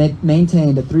Garland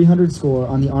maintained a 300 score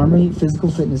on the Army Physical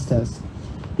Fitness Test.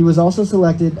 He was also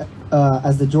selected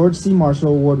as the George C. Marshall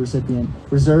Award recipient,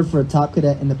 reserved for a top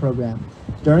cadet in the program.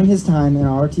 During his time in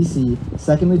ROTC,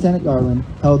 Second Lieutenant Garland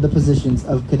held the positions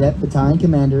of Cadet Battalion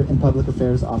Commander and Public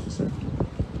Affairs Officer.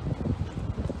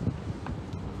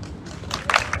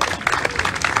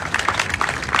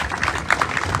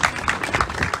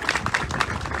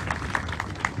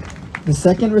 The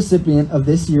second recipient of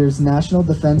this year's National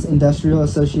Defense Industrial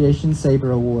Association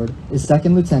Saber Award is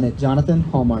Second Lieutenant Jonathan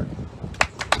Hallmark.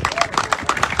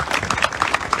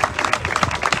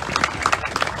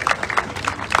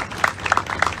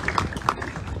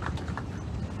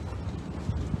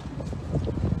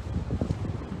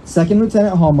 Second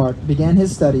Lieutenant Hallmark began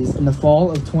his studies in the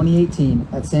fall of 2018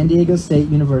 at San Diego State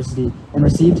University and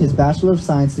received his Bachelor of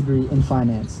Science degree in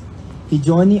Finance. He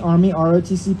joined the Army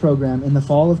ROTC program in the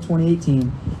fall of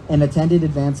 2018 and attended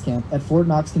advance camp at Fort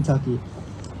Knox, Kentucky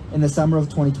in the summer of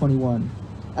 2021.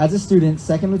 As a student,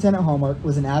 Second Lieutenant Hallmark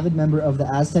was an avid member of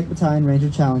the Aztec Battalion Ranger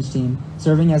Challenge Team,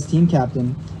 serving as team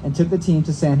captain, and took the team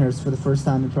to Sandhurst for the first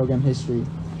time in program history.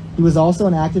 He was also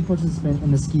an active participant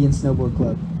in the Ski and Snowboard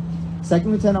Club.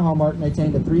 Second Lieutenant Hallmark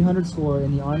maintained a 300 score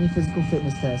in the Army Physical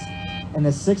Fitness Test and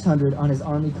a 600 on his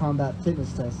Army Combat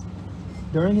Fitness Test.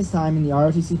 During his time in the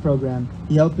ROTC program,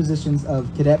 he held positions of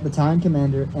Cadet Battalion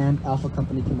Commander and Alpha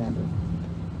Company Commander.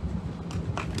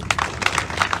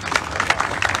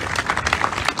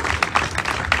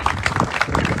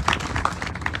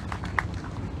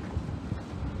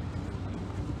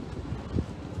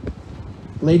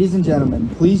 Ladies and gentlemen,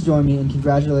 please join me in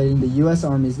congratulating the U.S.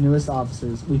 Army's newest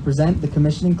officers. We present the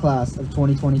commissioning class of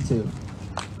 2022.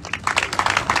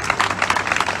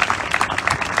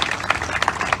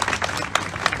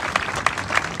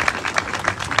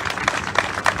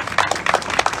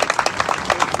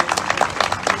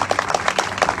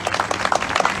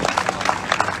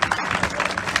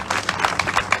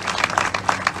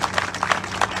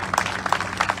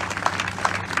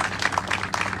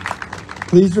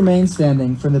 Please remain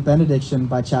standing for the benediction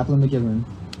by Chaplain McGivern.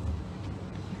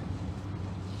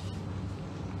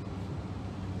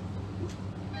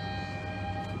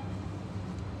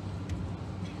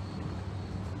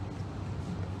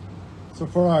 So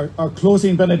for our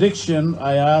closing benediction,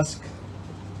 I ask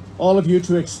all of you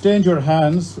to extend your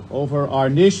hands over our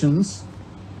nation's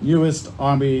newest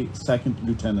Army Second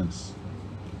Lieutenants.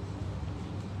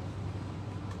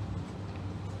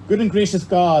 Good and gracious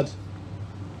God,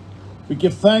 we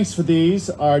give thanks for these,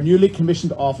 our newly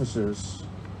commissioned officers.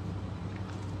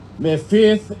 May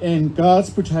faith in God's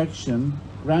protection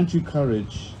grant you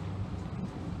courage.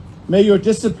 May your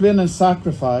discipline and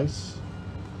sacrifice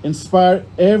inspire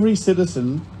every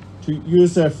citizen to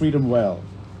use their freedom well.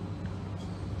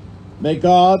 May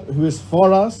God, who is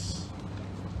for us,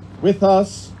 with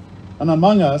us, and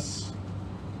among us,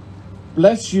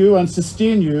 bless you and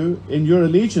sustain you in your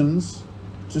allegiance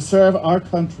to serve our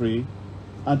country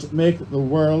and to make the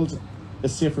world a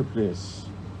safer place.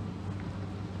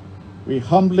 We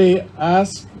humbly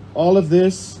ask all of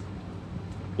this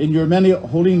in your many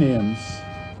holy names.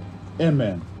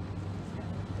 Amen.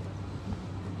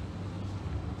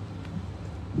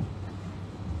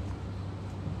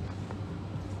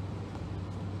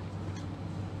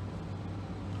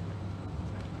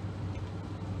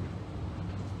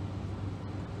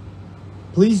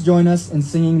 Please join us in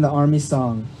singing the Army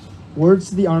Song. Words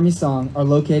to the Army Song are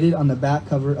located on the back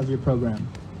cover of your program.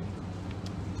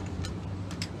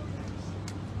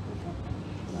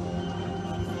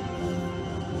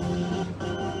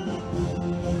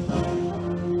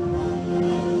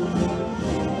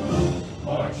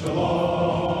 March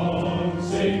along,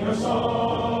 sing our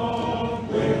song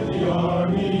with the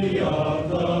army of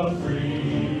the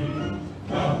free.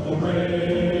 Count the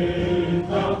brave,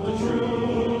 count the true,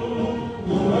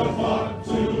 who have fought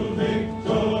to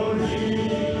victory.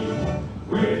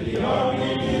 We're the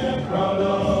army and proud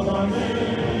of our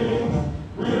name.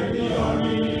 We're the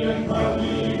army and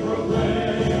proudly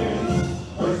proclaim.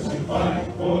 First to fight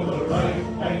for the right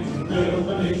and to build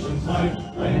the nation's might.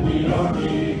 And the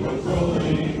army goes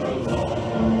rolling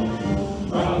along.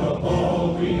 Proud of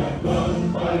all we have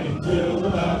done, fighting till the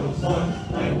battle's won.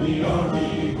 And the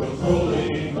army goes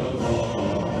rolling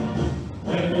along.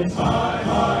 And it's high,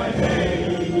 high,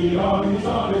 hey, the army's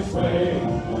on its way.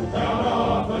 Count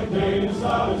off the cadence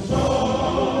loud and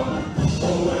strong.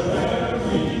 For wherever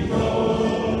we go,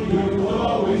 you will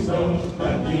always know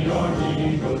that the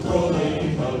army goes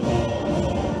rolling along.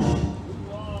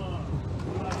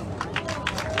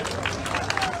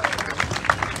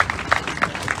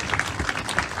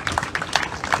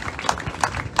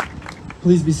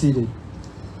 Please be seated.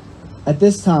 At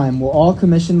this time, will all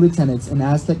commissioned lieutenants and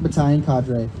Aztec Battalion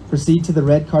cadre proceed to the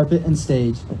red carpet and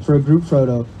stage for a group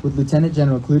photo with Lieutenant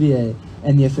General Cloutier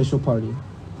and the official party.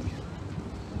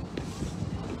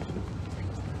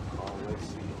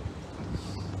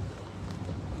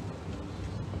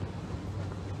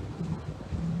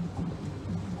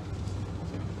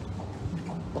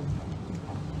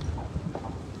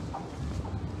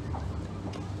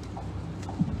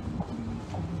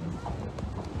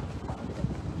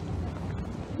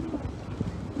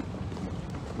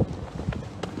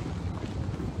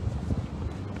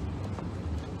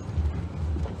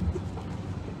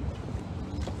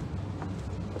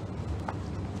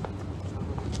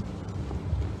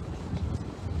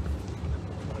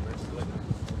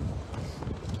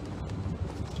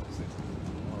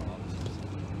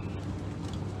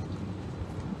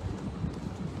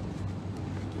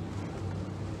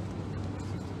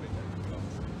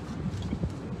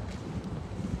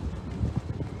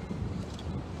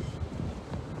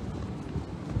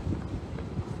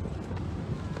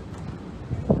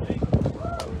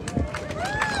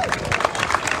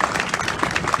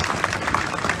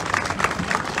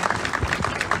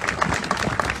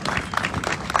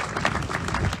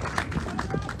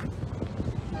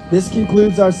 This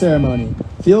concludes our ceremony.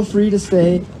 Feel free to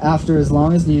stay after as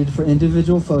long as needed for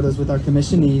individual photos with our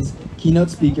commissionees, keynote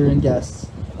speaker, and guests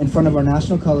in front of our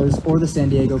national colors or the San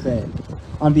Diego Bay.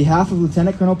 On behalf of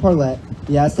Lieutenant Colonel Parlett,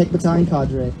 the Aztec Battalion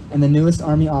cadre, and the newest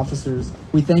Army officers,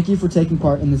 we thank you for taking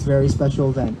part in this very special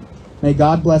event. May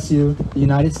God bless you, the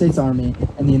United States Army,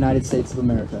 and the United States of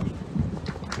America.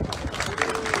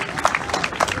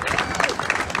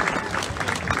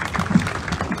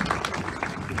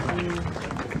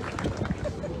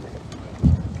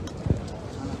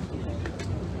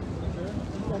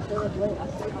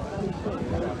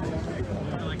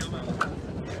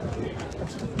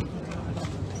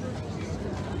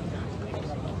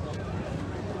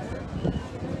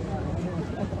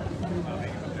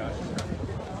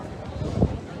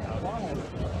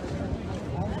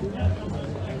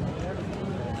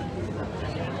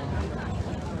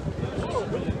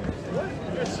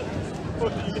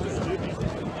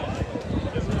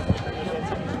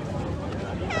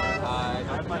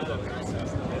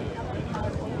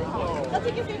 I'll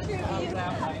take a picture of you.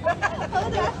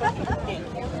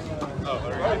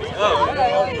 Hold on.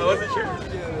 I wasn't sure.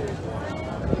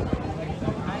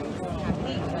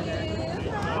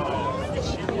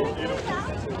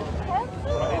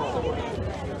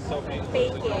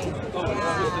 Baking. Yeah.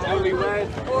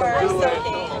 Or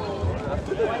something.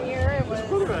 1 year it was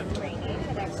raining,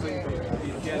 the next year.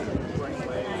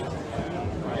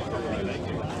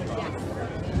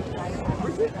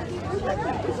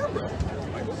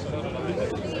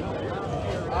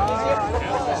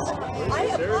 I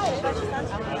applied, but she's not.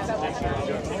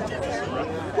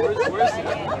 Where's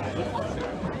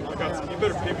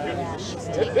better pay me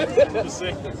good. Just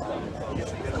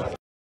saying.